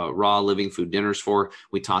made raw living food dinners for.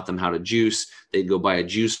 We taught them how to juice. They'd go buy a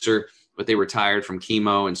juicer, but they were tired from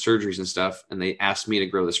chemo and surgeries and stuff, and they asked me to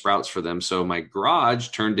grow the sprouts for them. So my garage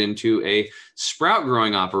turned into a sprout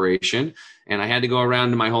growing operation, and I had to go around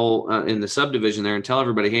to my whole in the subdivision there and tell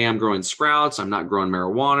everybody, hey, I'm growing sprouts. I'm not growing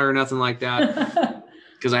marijuana or nothing like that,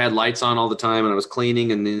 because I had lights on all the time and I was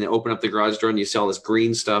cleaning, and then they open up the garage door and you see all this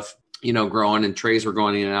green stuff, growing, and trays were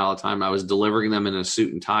going in and out all the time. I was delivering them in a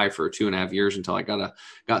suit and tie for 2.5 years until I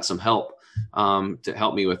got some help to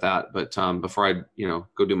help me with that. But before I,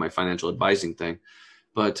 go do my financial advising thing.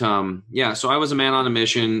 But so I was a man on a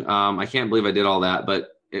mission. I can't believe I did all that,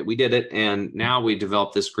 but we did it. And now we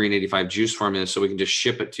developed this Green 85 juice formula so we can just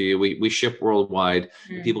ship it to you. We ship worldwide.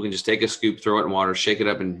 People can just take a scoop, throw it in water, shake it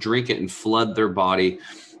up, and drink it, and flood their body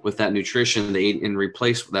with that nutrition and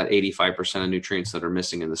replace that 85% of nutrients that are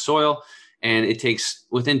missing in the soil. And it takes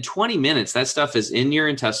within 20 minutes, that stuff is in your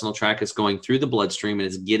intestinal tract. It's going through the bloodstream and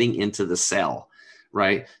it's getting into the cell,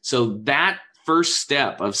 right? So that first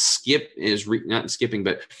step of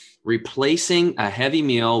replacing a heavy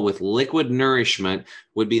meal with liquid nourishment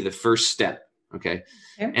would be the first step. Okay.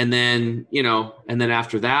 And then,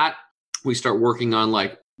 after that, we start working on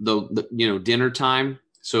like the dinner time.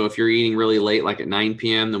 So if you're eating really late, like at 9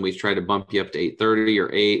 p.m., then we try to bump you up to 8:30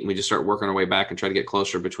 or 8, and we just start working our way back and try to get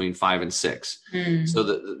closer between 5 and 6. So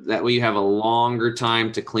that way you have a longer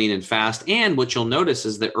time to clean and fast. And what you'll notice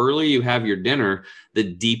is the earlier you have your dinner, the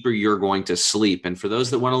deeper you're going to sleep. And for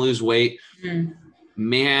those that want to lose weight,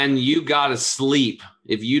 man, you got to sleep.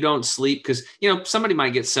 If you don't sleep, because, somebody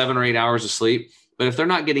might get 7 or 8 hours of sleep, but if they're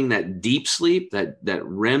not getting that deep sleep, that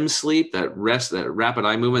REM sleep, that rest, that rapid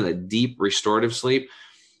eye movement, that deep restorative sleep,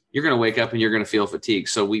 you're going to wake up and you're going to feel fatigued.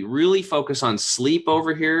 So we really focus on sleep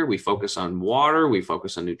over here. We focus on water. We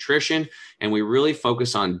focus on nutrition, and we really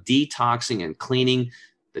focus on detoxing and cleaning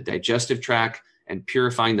the digestive tract and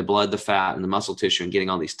purifying the blood, the fat, and the muscle tissue, and getting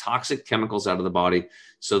all these toxic chemicals out of the body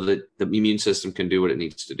so that the immune system can do what it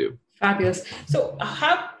needs to do. Fabulous. So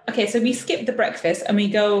so we skip the breakfast and we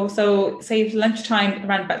go, so say lunchtime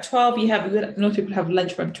around about 12, most people have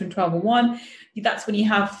lunch between 12 and 1. That's when you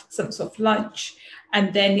have some sort of lunch,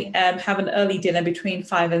 and then have an early dinner between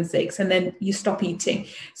 5 and 6, and then you stop eating.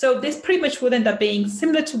 So this pretty much would end up being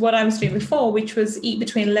similar to what I was doing before, which was eat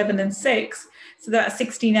between 11 and 6. So that's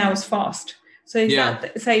 16 hours fast. So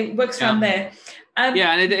it works around there. And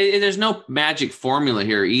there's no magic formula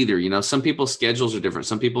here either. Some people's schedules are different.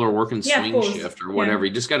 Some people are working swing shift or whatever.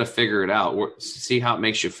 You just got to figure it out. See how it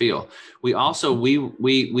makes you feel. We also,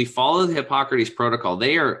 we follow the Hippocrates protocol.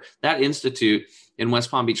 That institute in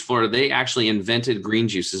West Palm Beach, Florida, they actually invented green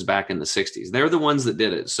juices back in the 60s. They're the ones that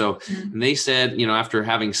did it. So they said, after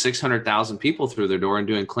having 600,000 people through their door and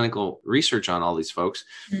doing clinical research on all these folks,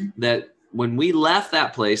 that when we left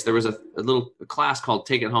that place, there was a little class called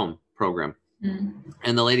Take It Home program.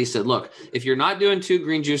 And the lady said, look, if you're not doing 2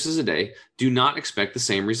 green juices a day, do not expect the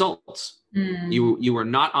same results. You are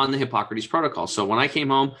not on the Hippocrates protocol. So when I came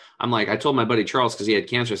home, I told my buddy Charles, because he had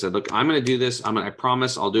cancer, I said, look, I'm going to do this. I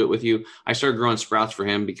promise I'll do it with you. I started growing sprouts for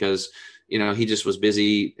him because, he just was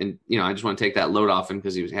busy, and, I just want to take that load off him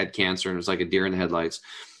because he had cancer and it was like a deer in the headlights.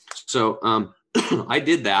 So I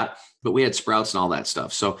did that, but we had sprouts and all that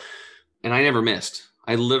stuff. So, and I never missed.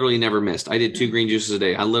 I literally never missed. I did 2 green juices a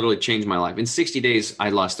day. I literally changed my life. In 60 days, I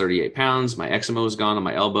lost 38 pounds. My eczema was gone on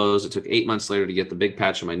my elbows. It took 8 months later to get the big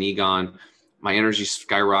patch on my knee gone. My energy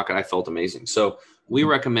skyrocketed. I felt amazing. So we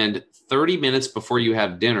recommend 30 minutes before you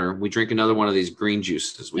have dinner, we drink another one of these green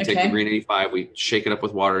juices. We take the green 85, we shake it up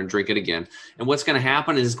with water and drink it again. And what's going to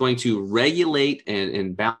happen is it's going to regulate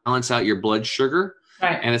and balance out your blood sugar.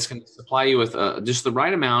 Right. And it's going to supply you with just the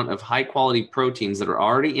right amount of high quality proteins that are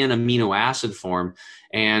already in amino acid form.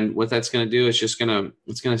 And what that's going to do is it's going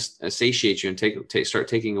to satiate you and start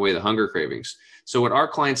taking away the hunger cravings. So what our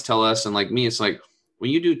clients tell us, and like me, it's like, when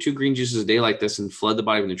you do 2 green juices a day like this and flood the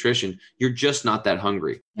body with nutrition, you're just not that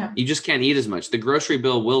hungry. Yeah. You just can't eat as much. The grocery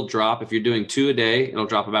bill will drop. If you're doing 2 a day, it'll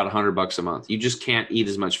drop about $100 a month. You just can't eat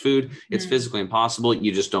as much food. It's physically impossible.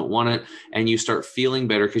 You just don't want it. And you start feeling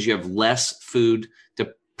better because you have less food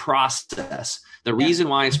to process. The reason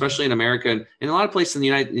why, especially in America and in a lot of places in the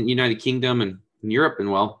United Kingdom and in Europe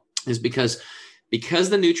is because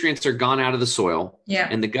the nutrients are gone out of the soil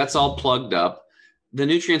and the gut's all plugged up. The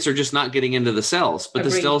nutrients are just not getting into the cells, but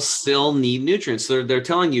the cells still need nutrients. So they're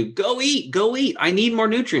telling you, go eat. I need more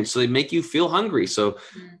nutrients. So they make you feel hungry. So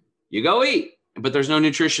you go eat, but there's no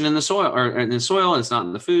nutrition in the soil and it's not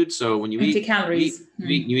in the food. So when you eat calories,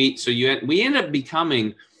 you eat. So we end up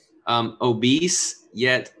becoming obese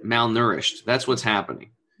yet malnourished. That's what's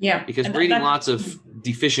happening. Yeah. Because we're eating lots of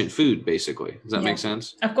deficient food, basically. Does that make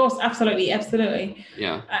sense? Of course. Absolutely.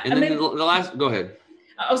 Yeah. And then the last, go ahead.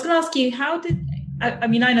 I was going to ask you, I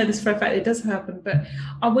mean, I know this for a fact, it does happen, but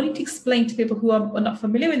I wanted to explain to people who are not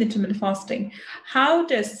familiar with intermittent fasting, how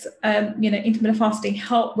does, intermittent fasting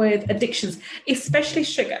help with addictions, especially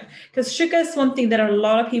sugar? Because sugar is one thing that a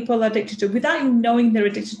lot of people are addicted to without even knowing they're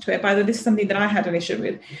addicted to it. By the way, this is something that I had an issue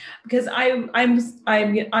with, because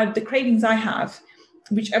the cravings I have,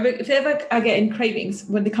 if ever I get in cravings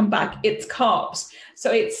when they come back, it's carbs.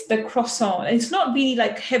 So it's the croissant. And it's not really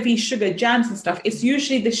like heavy sugar jams and stuff. It's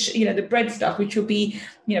usually the bread stuff, which will be,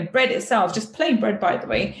 bread itself, just plain bread, by the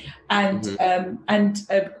way, and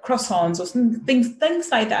croissants or some things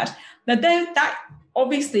like that. Now, that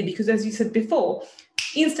obviously, because as you said before,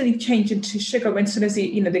 instantly change into sugar as soon as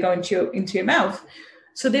they go into your mouth.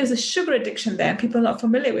 So there's a sugar addiction there. People are not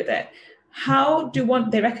familiar with it. How do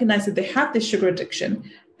they recognize that they have this sugar addiction?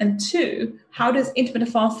 And 2, how does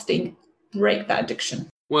intermittent fasting break that addiction?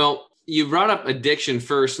 Well, you brought up addiction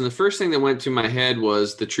first. And the first thing that went through my head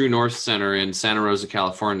was the True North Center in Santa Rosa,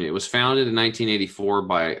 California. It was founded in 1984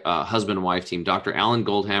 by a husband and wife team, Dr. Alan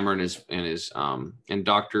Goldhammer and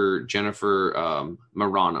Dr. Jennifer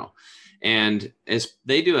Marano. And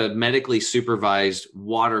they do a medically supervised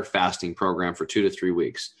water fasting program for 2 to 3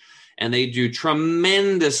 weeks. And they do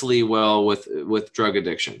tremendously well with drug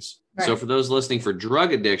addictions. Right. So for those listening for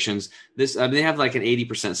drug addictions, they have like an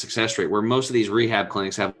 80% success rate, where most of these rehab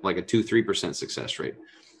clinics have like a 2-3% success rate,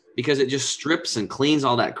 because it just strips and cleans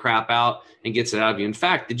all that crap out and gets it out of you. In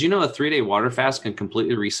fact, did you know a 3-day water fast can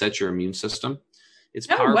completely reset your immune system? It's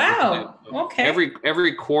powerful. Wow. Okay.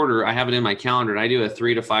 Every quarter, I have it in my calendar, and I do a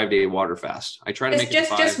 3 to 5 day water fast. I try to make it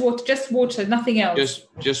 5. Just water, nothing else.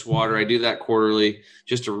 Just water. I do that quarterly,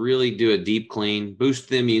 just to really do a deep clean, boost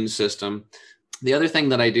the immune system. The other thing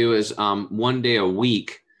that I do is 1 day a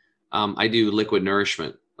week, I do liquid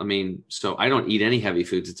nourishment. I mean, so I don't eat any heavy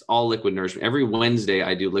foods. It's all liquid nourishment. Every Wednesday,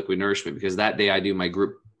 I do liquid nourishment, because that day I do my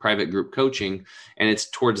private group coaching, and it's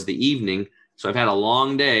towards the evening. So I've had a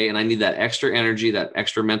long day, and I need that extra energy, that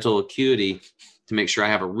extra mental acuity to make sure I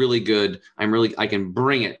have I can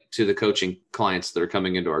bring it to the coaching clients that are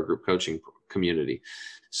coming into our group coaching community.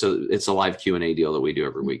 So it's a live Q&A deal that we do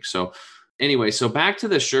every week. So anyway, so back to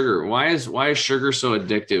the sugar. Why is sugar so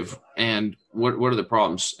addictive, and what are the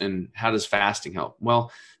problems, and how does fasting help?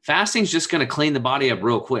 Well, fasting is just going to clean the body up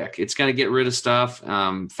real quick. It's going to get rid of stuff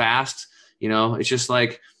fast. It's just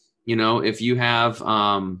like, if you have,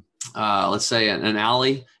 let's say an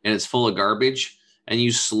alley and it's full of garbage, and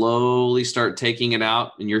you slowly start taking it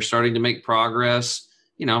out and you're starting to make progress,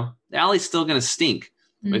 the alley's still going to stink.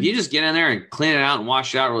 But if you just get in there and clean it out and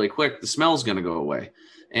wash it out really quick, the smell's going to go away.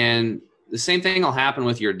 And the same thing will happen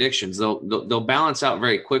with your addictions. They'll balance out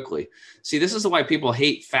very quickly. See, this is why people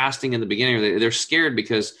hate fasting in the beginning. They're scared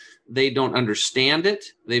because they don't understand it.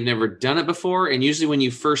 They've never done it before. And usually when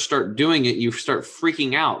you first start doing it, you start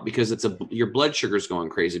freaking out because your blood sugar is going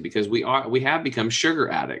crazy, because we have become sugar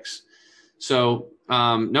addicts. So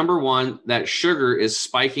number one, that sugar is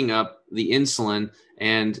spiking up the insulin,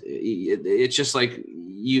 and it's just like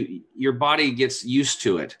your body gets used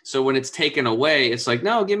to it. So when it's taken away, it's like,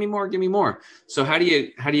 no, give me more. So how do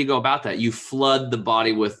you go about that? You flood the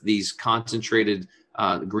body with these concentrated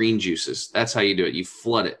green juices. That's how you do it. You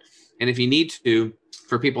flood it. And if you need to,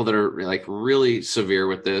 for people that are like really severe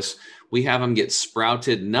with this, we have them get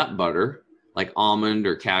sprouted nut butter, like almond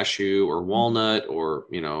or cashew or walnut or,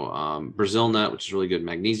 Brazil nut, which is really good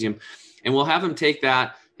magnesium. And we'll have them take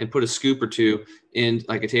that and put a scoop or two in,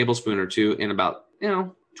 like a tablespoon or two, in about,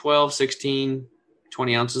 12, 16,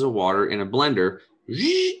 20 ounces of water in a blender.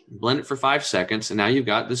 Blend it for 5 seconds. And now you've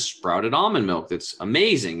got this sprouted almond milk. That's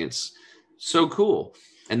amazing. It's so cool.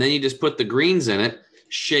 And then you just put the greens in it,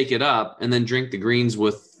 shake it up, and then drink the greens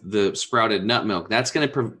with the sprouted nut milk. That's going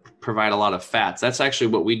to provide a lot of fats. That's actually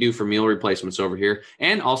what we do for meal replacements over here.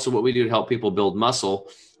 And also what we do to help people build muscle,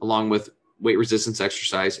 along with weight resistance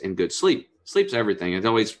exercise and good sleep. Sleep's everything. It's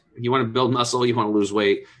always, you want to build muscle, you want to lose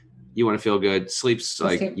weight, you want to feel good. Sleep's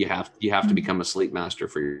like, you have to become a sleep master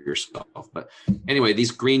for yourself. But anyway,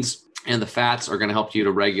 these greens and the fats are going to help you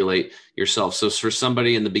to regulate yourself. So for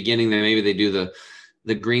somebody in the beginning, maybe they do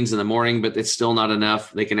the greens in the morning, but it's still not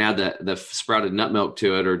enough. They can add the sprouted nut milk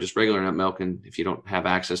to it, or just regular nut milk. And if you don't have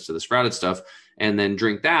access to the sprouted stuff, and then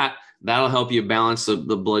drink that, that'll help you balance the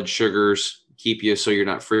blood sugars, keep you so you're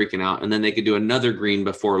not freaking out. And then they could do another green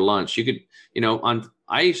before lunch. You could,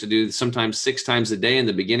 I used to do sometimes 6 times a day in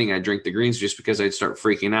the beginning. I'd drink the greens just because I'd start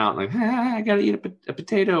freaking out. Like, I got to eat a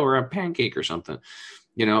potato or a pancake or something,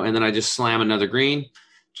 and then I just slam another green.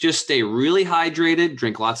 Just stay really hydrated,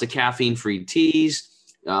 drink lots of caffeine-free teas,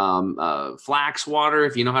 flax water.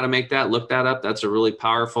 If you know how to make that, look that up. That's a really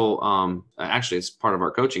powerful, actually it's part of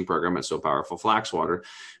our coaching program. It's so powerful, flax water,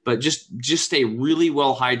 but just stay really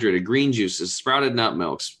well hydrated. Green juices, sprouted nut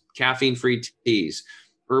milks, caffeine-free teas,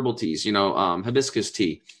 herbal teas, hibiscus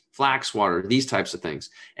tea, flax water, these types of things.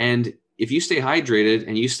 And if you stay hydrated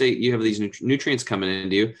and you have these nutrients coming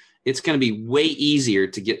into you, it's going to be way easier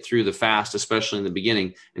to get through the fast, especially in the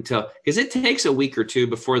beginning, because it takes a week or two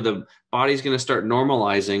before the body's going to start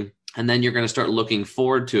normalizing. And then you're going to start looking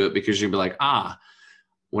forward to it, because you'll be like,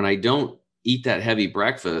 when I don't eat that heavy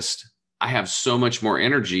breakfast, I have so much more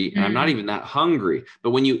energy and I'm not even that hungry.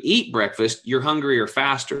 But when you eat breakfast, you're hungrier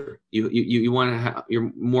faster. You want to have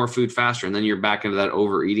your more food faster, and then you're back into that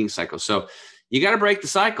overeating cycle. So you got to break the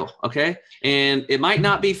cycle. Okay. And it might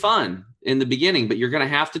not be fun in the beginning, but you're going to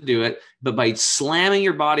have to do it. But by slamming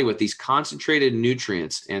your body with these concentrated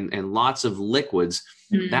nutrients and lots of liquids,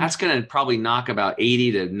 that's going to probably knock about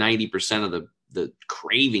 80 to 90% of the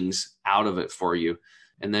cravings out of it for you.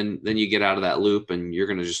 And then you get out of that loop and you're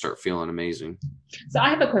going to just start feeling amazing. So I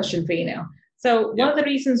have a question for you now. So one of the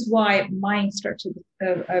reasons why my instructor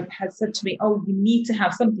has said to me, you need to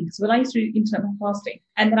have something. Because when I used to do intermittent fasting,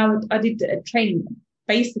 and then I did a training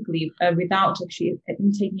basically without actually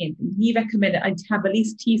taking anything, he recommended I'd have at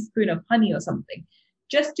least a teaspoon of honey or something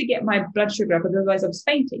just to get my blood sugar up, otherwise I was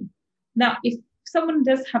fainting. Now, if someone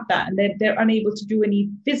does have that and they're unable to do any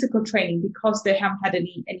physical training because they haven't had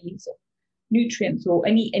any sort of nutrients or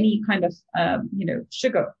any kind of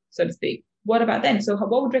sugar, so to speak, what about then? So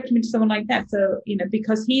what would you recommend to someone like that? So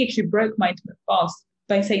because he actually broke my intermittent fast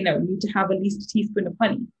by saying, no, you need to have at least a teaspoon of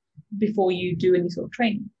honey before you do any sort of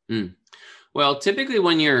training. Well, typically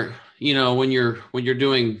when you're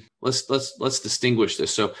doing, let's distinguish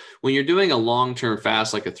this. So when you're doing a long-term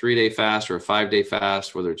fast, like a 3-day fast or a 5-day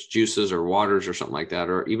fast, whether it's juices or waters or something like that,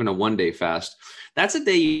 or even a 1-day fast, that's a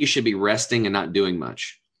day you should be resting and not doing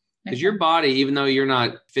much. Because your body, even though you're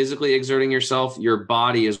not physically exerting yourself, your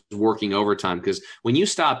body is working overtime. Because when you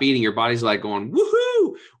stop eating, your body's like going,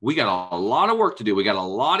 woohoo, we got a lot of work to do. We got a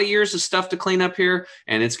lot of years of stuff to clean up here,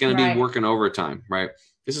 and it's going to be working overtime, right?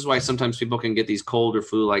 This is why sometimes people can get these cold or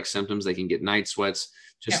flu-like symptoms. They can get night sweats,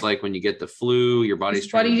 just like when you get the flu, your body's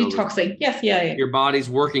trying to detoxing. Yes, yeah. Your body's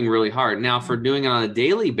working really hard. Now, for doing it on a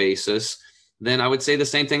daily basis, then I would say the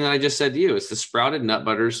same thing that I just said to you. It's the sprouted nut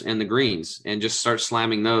butters and the greens, and just start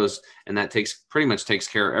slamming those. And that pretty much takes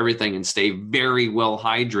care of everything, and stay very well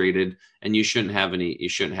hydrated. And you shouldn't have any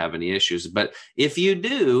issues. But if you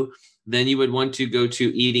do, then you would want to go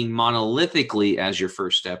to eating monolithically as your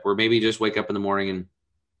first step, where maybe just wake up in the morning and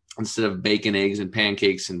instead of bacon, eggs, and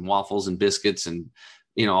pancakes and waffles and biscuits and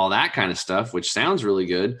all that kind of stuff, which sounds really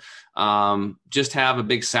good, just have a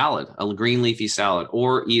big salad, a green leafy salad,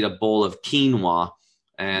 or eat a bowl of quinoa,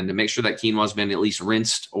 and make sure that quinoa has been at least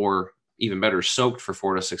rinsed, or even better, soaked for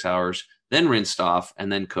 4 to 6 hours, then rinsed off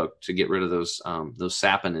and then cooked to get rid of those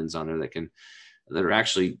saponins on there that are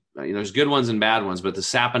actually, there's good ones and bad ones, but the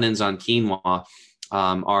saponins on quinoa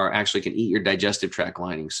can eat your digestive tract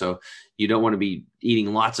lining. So you don't want to be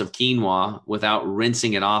eating lots of quinoa without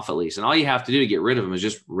rinsing it off at least. And all you have to do to get rid of them is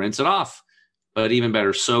just rinse it off, but even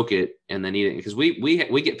better, soak it and then eat it. Because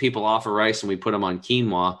we get people off of rice and we put them on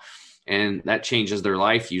quinoa, and that changes their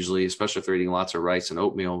life usually, especially if they're eating lots of rice and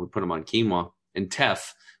oatmeal. We put them on quinoa and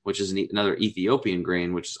teff, which is another Ethiopian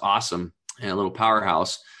grain, which is awesome and a little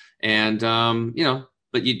powerhouse. And,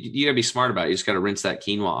 but you gotta be smart about it. You just got to rinse that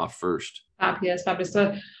quinoa off first. Fabulous.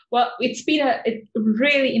 So, well, it's been a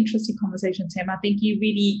really interesting conversation, Tim. I think you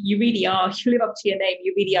really are. You live up to your name.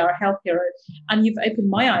 You really are a health hero, and you've opened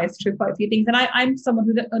my eyes to quite a few things. And I'm someone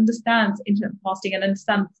who understands intermittent fasting and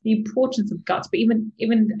understands the importance of gut. But even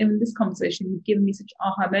in this conversation, you've given me such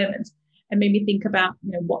aha moments and made me think about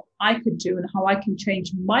what I could do and how I can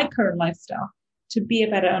change my current lifestyle to be a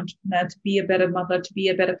better entrepreneur, to be a better mother, to be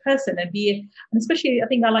a better person, and especially I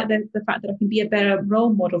think I like the fact that I can be a better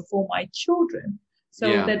role model for my children, so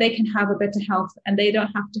that they can have a better health and they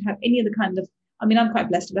don't have to have any of the kind of. I mean, I'm quite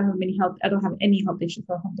blessed. I don't have any health issues,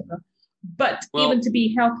 alhamdulillah. But even to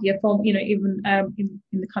be healthier for even in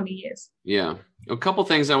the coming years. Yeah, a couple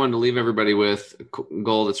things I wanted to leave everybody with.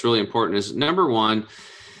 Goal that's really important is number one.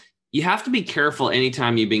 You have to be careful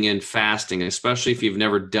anytime you begin fasting, especially if you've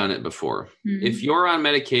never done it before. Mm-hmm. If you're on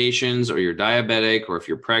medications or you're diabetic or if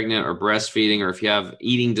you're pregnant or breastfeeding or if you have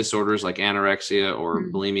eating disorders like anorexia or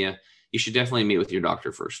bulimia, you should definitely meet with your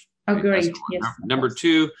doctor first. Agreed. Yes. Number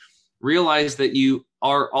two, realize that you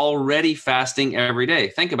are already fasting every day.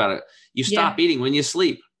 Think about it. You stop eating when you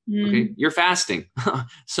sleep. Okay, you're fasting.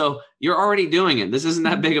 So you're already doing it. This isn't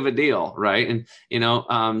that big of a deal. Right. And,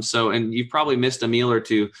 and you've probably missed a meal or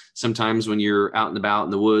two sometimes when you're out and about in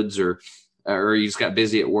the woods or you just got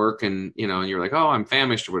busy at work and you're like, oh, I'm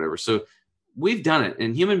famished or whatever. So we've done it.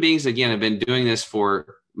 And human beings, again, have been doing this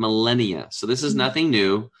for millennia. So this is nothing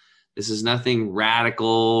new. This is nothing radical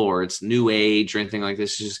or it's new age or anything like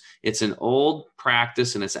this. It's an old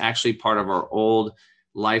practice and it's actually part of our old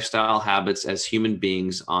lifestyle habits as human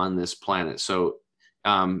beings on this planet. So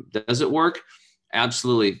does it work?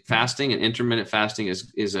 Absolutely. Fasting and intermittent fasting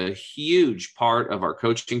is a huge part of our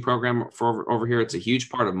coaching program for over here. It's a huge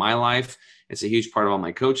part of my life. It's a huge part of all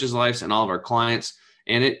my coaches' lives and all of our clients.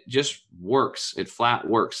 And it just works. It flat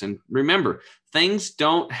works. And remember, things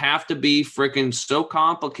don't have to be freaking so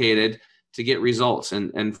complicated to get results.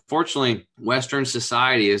 And fortunately, Western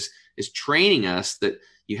society is training us that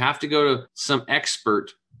you have to go to some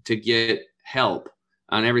expert to get help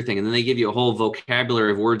on everything. And then they give you a whole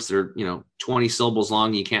vocabulary of words that are, 20 syllables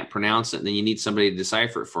long. You can't pronounce it. And then you need somebody to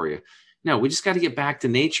decipher it for you. No, we just got to get back to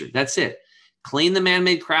nature. That's it. Clean the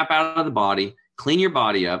man-made crap out of the body, clean your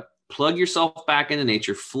body up, plug yourself back into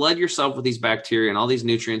nature, flood yourself with these bacteria and all these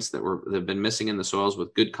nutrients that have been missing in the soils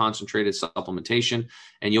with good concentrated supplementation.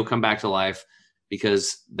 And you'll come back to life.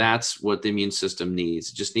 Because that's what the immune system needs.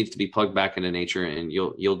 It just needs to be plugged back into nature and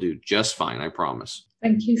you'll do just fine, I promise.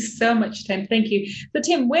 Thank you so much, Tim. Thank you. So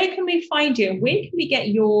Tim, where can we find you? Where can we get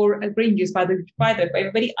your green juice by the way,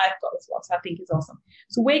 everybody? I've got this one, so I think it's awesome.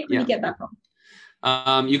 So where can we get that from?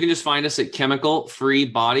 You can just find us at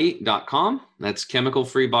chemicalfreebody.com. That's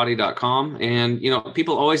chemicalfreebody.com. And,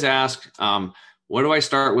 people always ask, what do I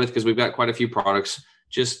start with? Because we've got quite a few products.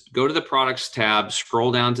 Just go to the products tab,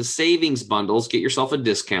 scroll down to savings bundles, get yourself a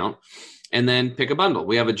discount, and then pick a bundle.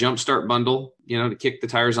 We have a jumpstart bundle, to kick the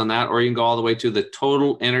tires on that, or you can go all the way to the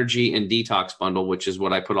total energy and detox bundle, which is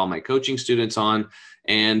what I put all my coaching students on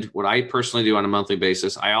and what I personally do on a monthly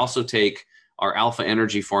basis. I also take our alpha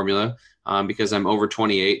energy formula because I'm over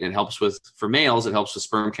 28 and it helps for males, it helps with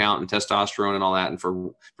sperm count and testosterone and all that. And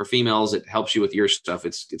for females, it helps you with your stuff.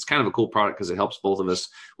 It's kind of a cool product because it helps both of us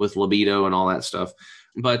with libido and all that stuff.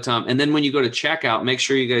 But, and then when you go to checkout, make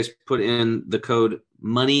sure you guys put in the code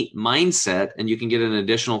Money Mindset and you can get an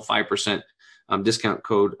additional 5% discount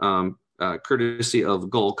code courtesy of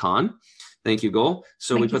GoalCon. Thank you, Goal.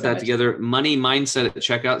 So we put that together, Money Mindset at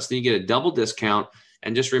checkout. So you get a double discount.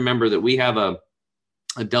 And just remember that we have a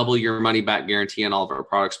double your money back guarantee on all of our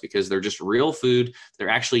products because they're just real food. They're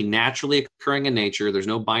actually naturally occurring in nature. There's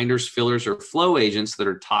no binders, fillers, or flow agents that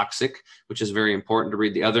are toxic, which is very important to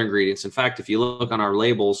read the other ingredients. In fact, if you look on our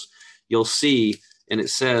labels, you'll see, and it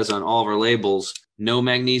says on all of our labels, no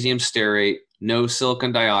magnesium stearate, no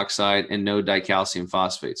silicon dioxide, and no dicalcium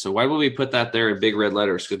phosphate. So why would we put that there in big red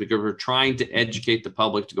letters? Because we're trying to educate the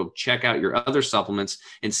public to go check out your other supplements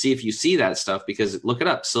and see if you see that stuff, because look it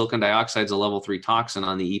up. Silicon dioxide is a level 3 toxin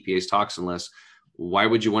on the EPA's toxin list. Why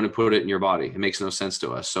would you want to put it in your body? It makes no sense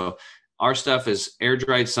to us. So our stuff is air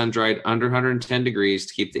dried, sun dried, under 110 degrees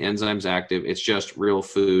to keep the enzymes active. It's just real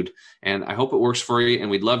food. And I hope it works for you.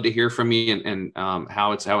 And we'd love to hear from you and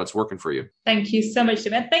how it's working for you. Thank you so much,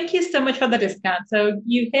 Tim. And thank you so much for the discount. So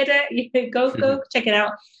you hit it, go check it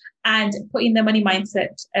out. and put in the money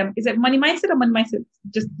mindset. Is it money mindset or money mindset?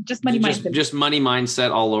 Just money mindset. Just money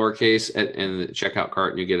mindset, all lowercase, in the checkout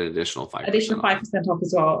cart, and you get an additional 5%. Additional 5% off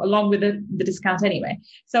as well, along with the discount anyway.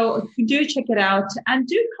 So do check it out, and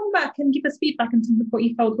do come back and give us feedback in terms of what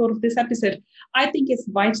you thought of this episode. I think it's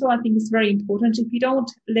vital. I think it's very important. If you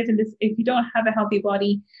don't live in this, if you don't have a healthy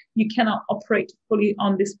body, you cannot operate fully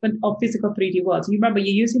on this physical 3D world. So remember,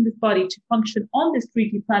 you're using this body to function on this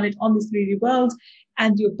 3D planet, on this 3D world,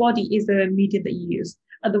 and your body is the medium that you use.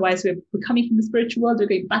 Otherwise, we're coming from the spiritual world, we're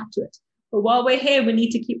going back to it. But while we're here, we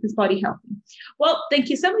need to keep this body healthy. Well, thank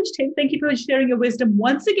you so much, Tim. Thank you for sharing your wisdom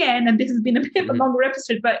once again. And this has been a bit of a longer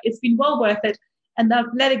episode, but it's been well worth it. And I've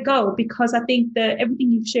let it go because I think that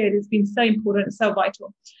everything you've shared has been so important and so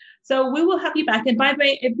vital. So we will have you back. And by the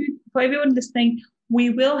way, for everyone listening, we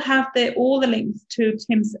will have all the links to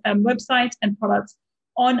Tim's website and products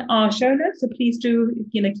on our show notes. So please do,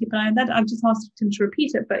 keep an eye on that. I've just asked Tim to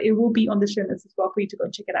repeat it, but it will be on the show notes as well for you to go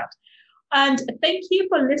and check it out. And thank you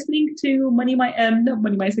for listening to Money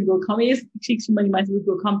Mindset Goalcom. It is Money Mindset with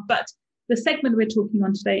Goalcom, but the segment we're talking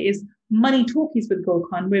on today is Money Talkies with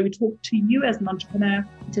Goalcom, where we talk to you as an entrepreneur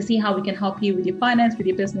to see how we can help you with your finance, with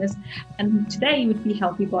your business. And today would be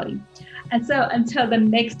healthy body. And so until the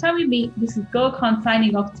next time we meet, this is Goalcom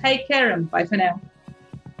signing off. Take care and bye for now.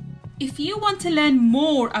 If you want to learn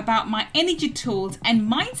more about my energy tools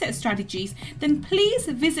and mindset strategies, then please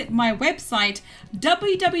visit my website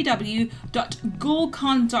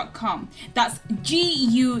www.goalcom.com. That's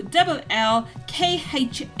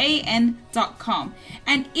GULLKHAN.com.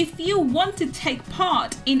 And if you want to take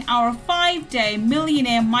part in our 5-day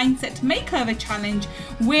Millionaire Mindset Makeover Challenge,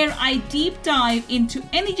 where I deep dive into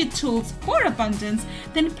energy tools for abundance,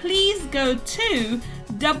 then please go to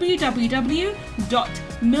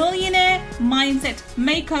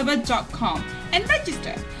www.millionairemindsetmakeover.com and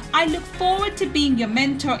register. I look forward to being your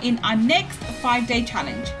mentor in our next 5-day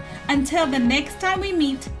challenge. Until the next time we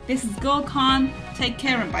meet, this is Goalcom. Take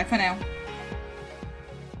care and bye for now.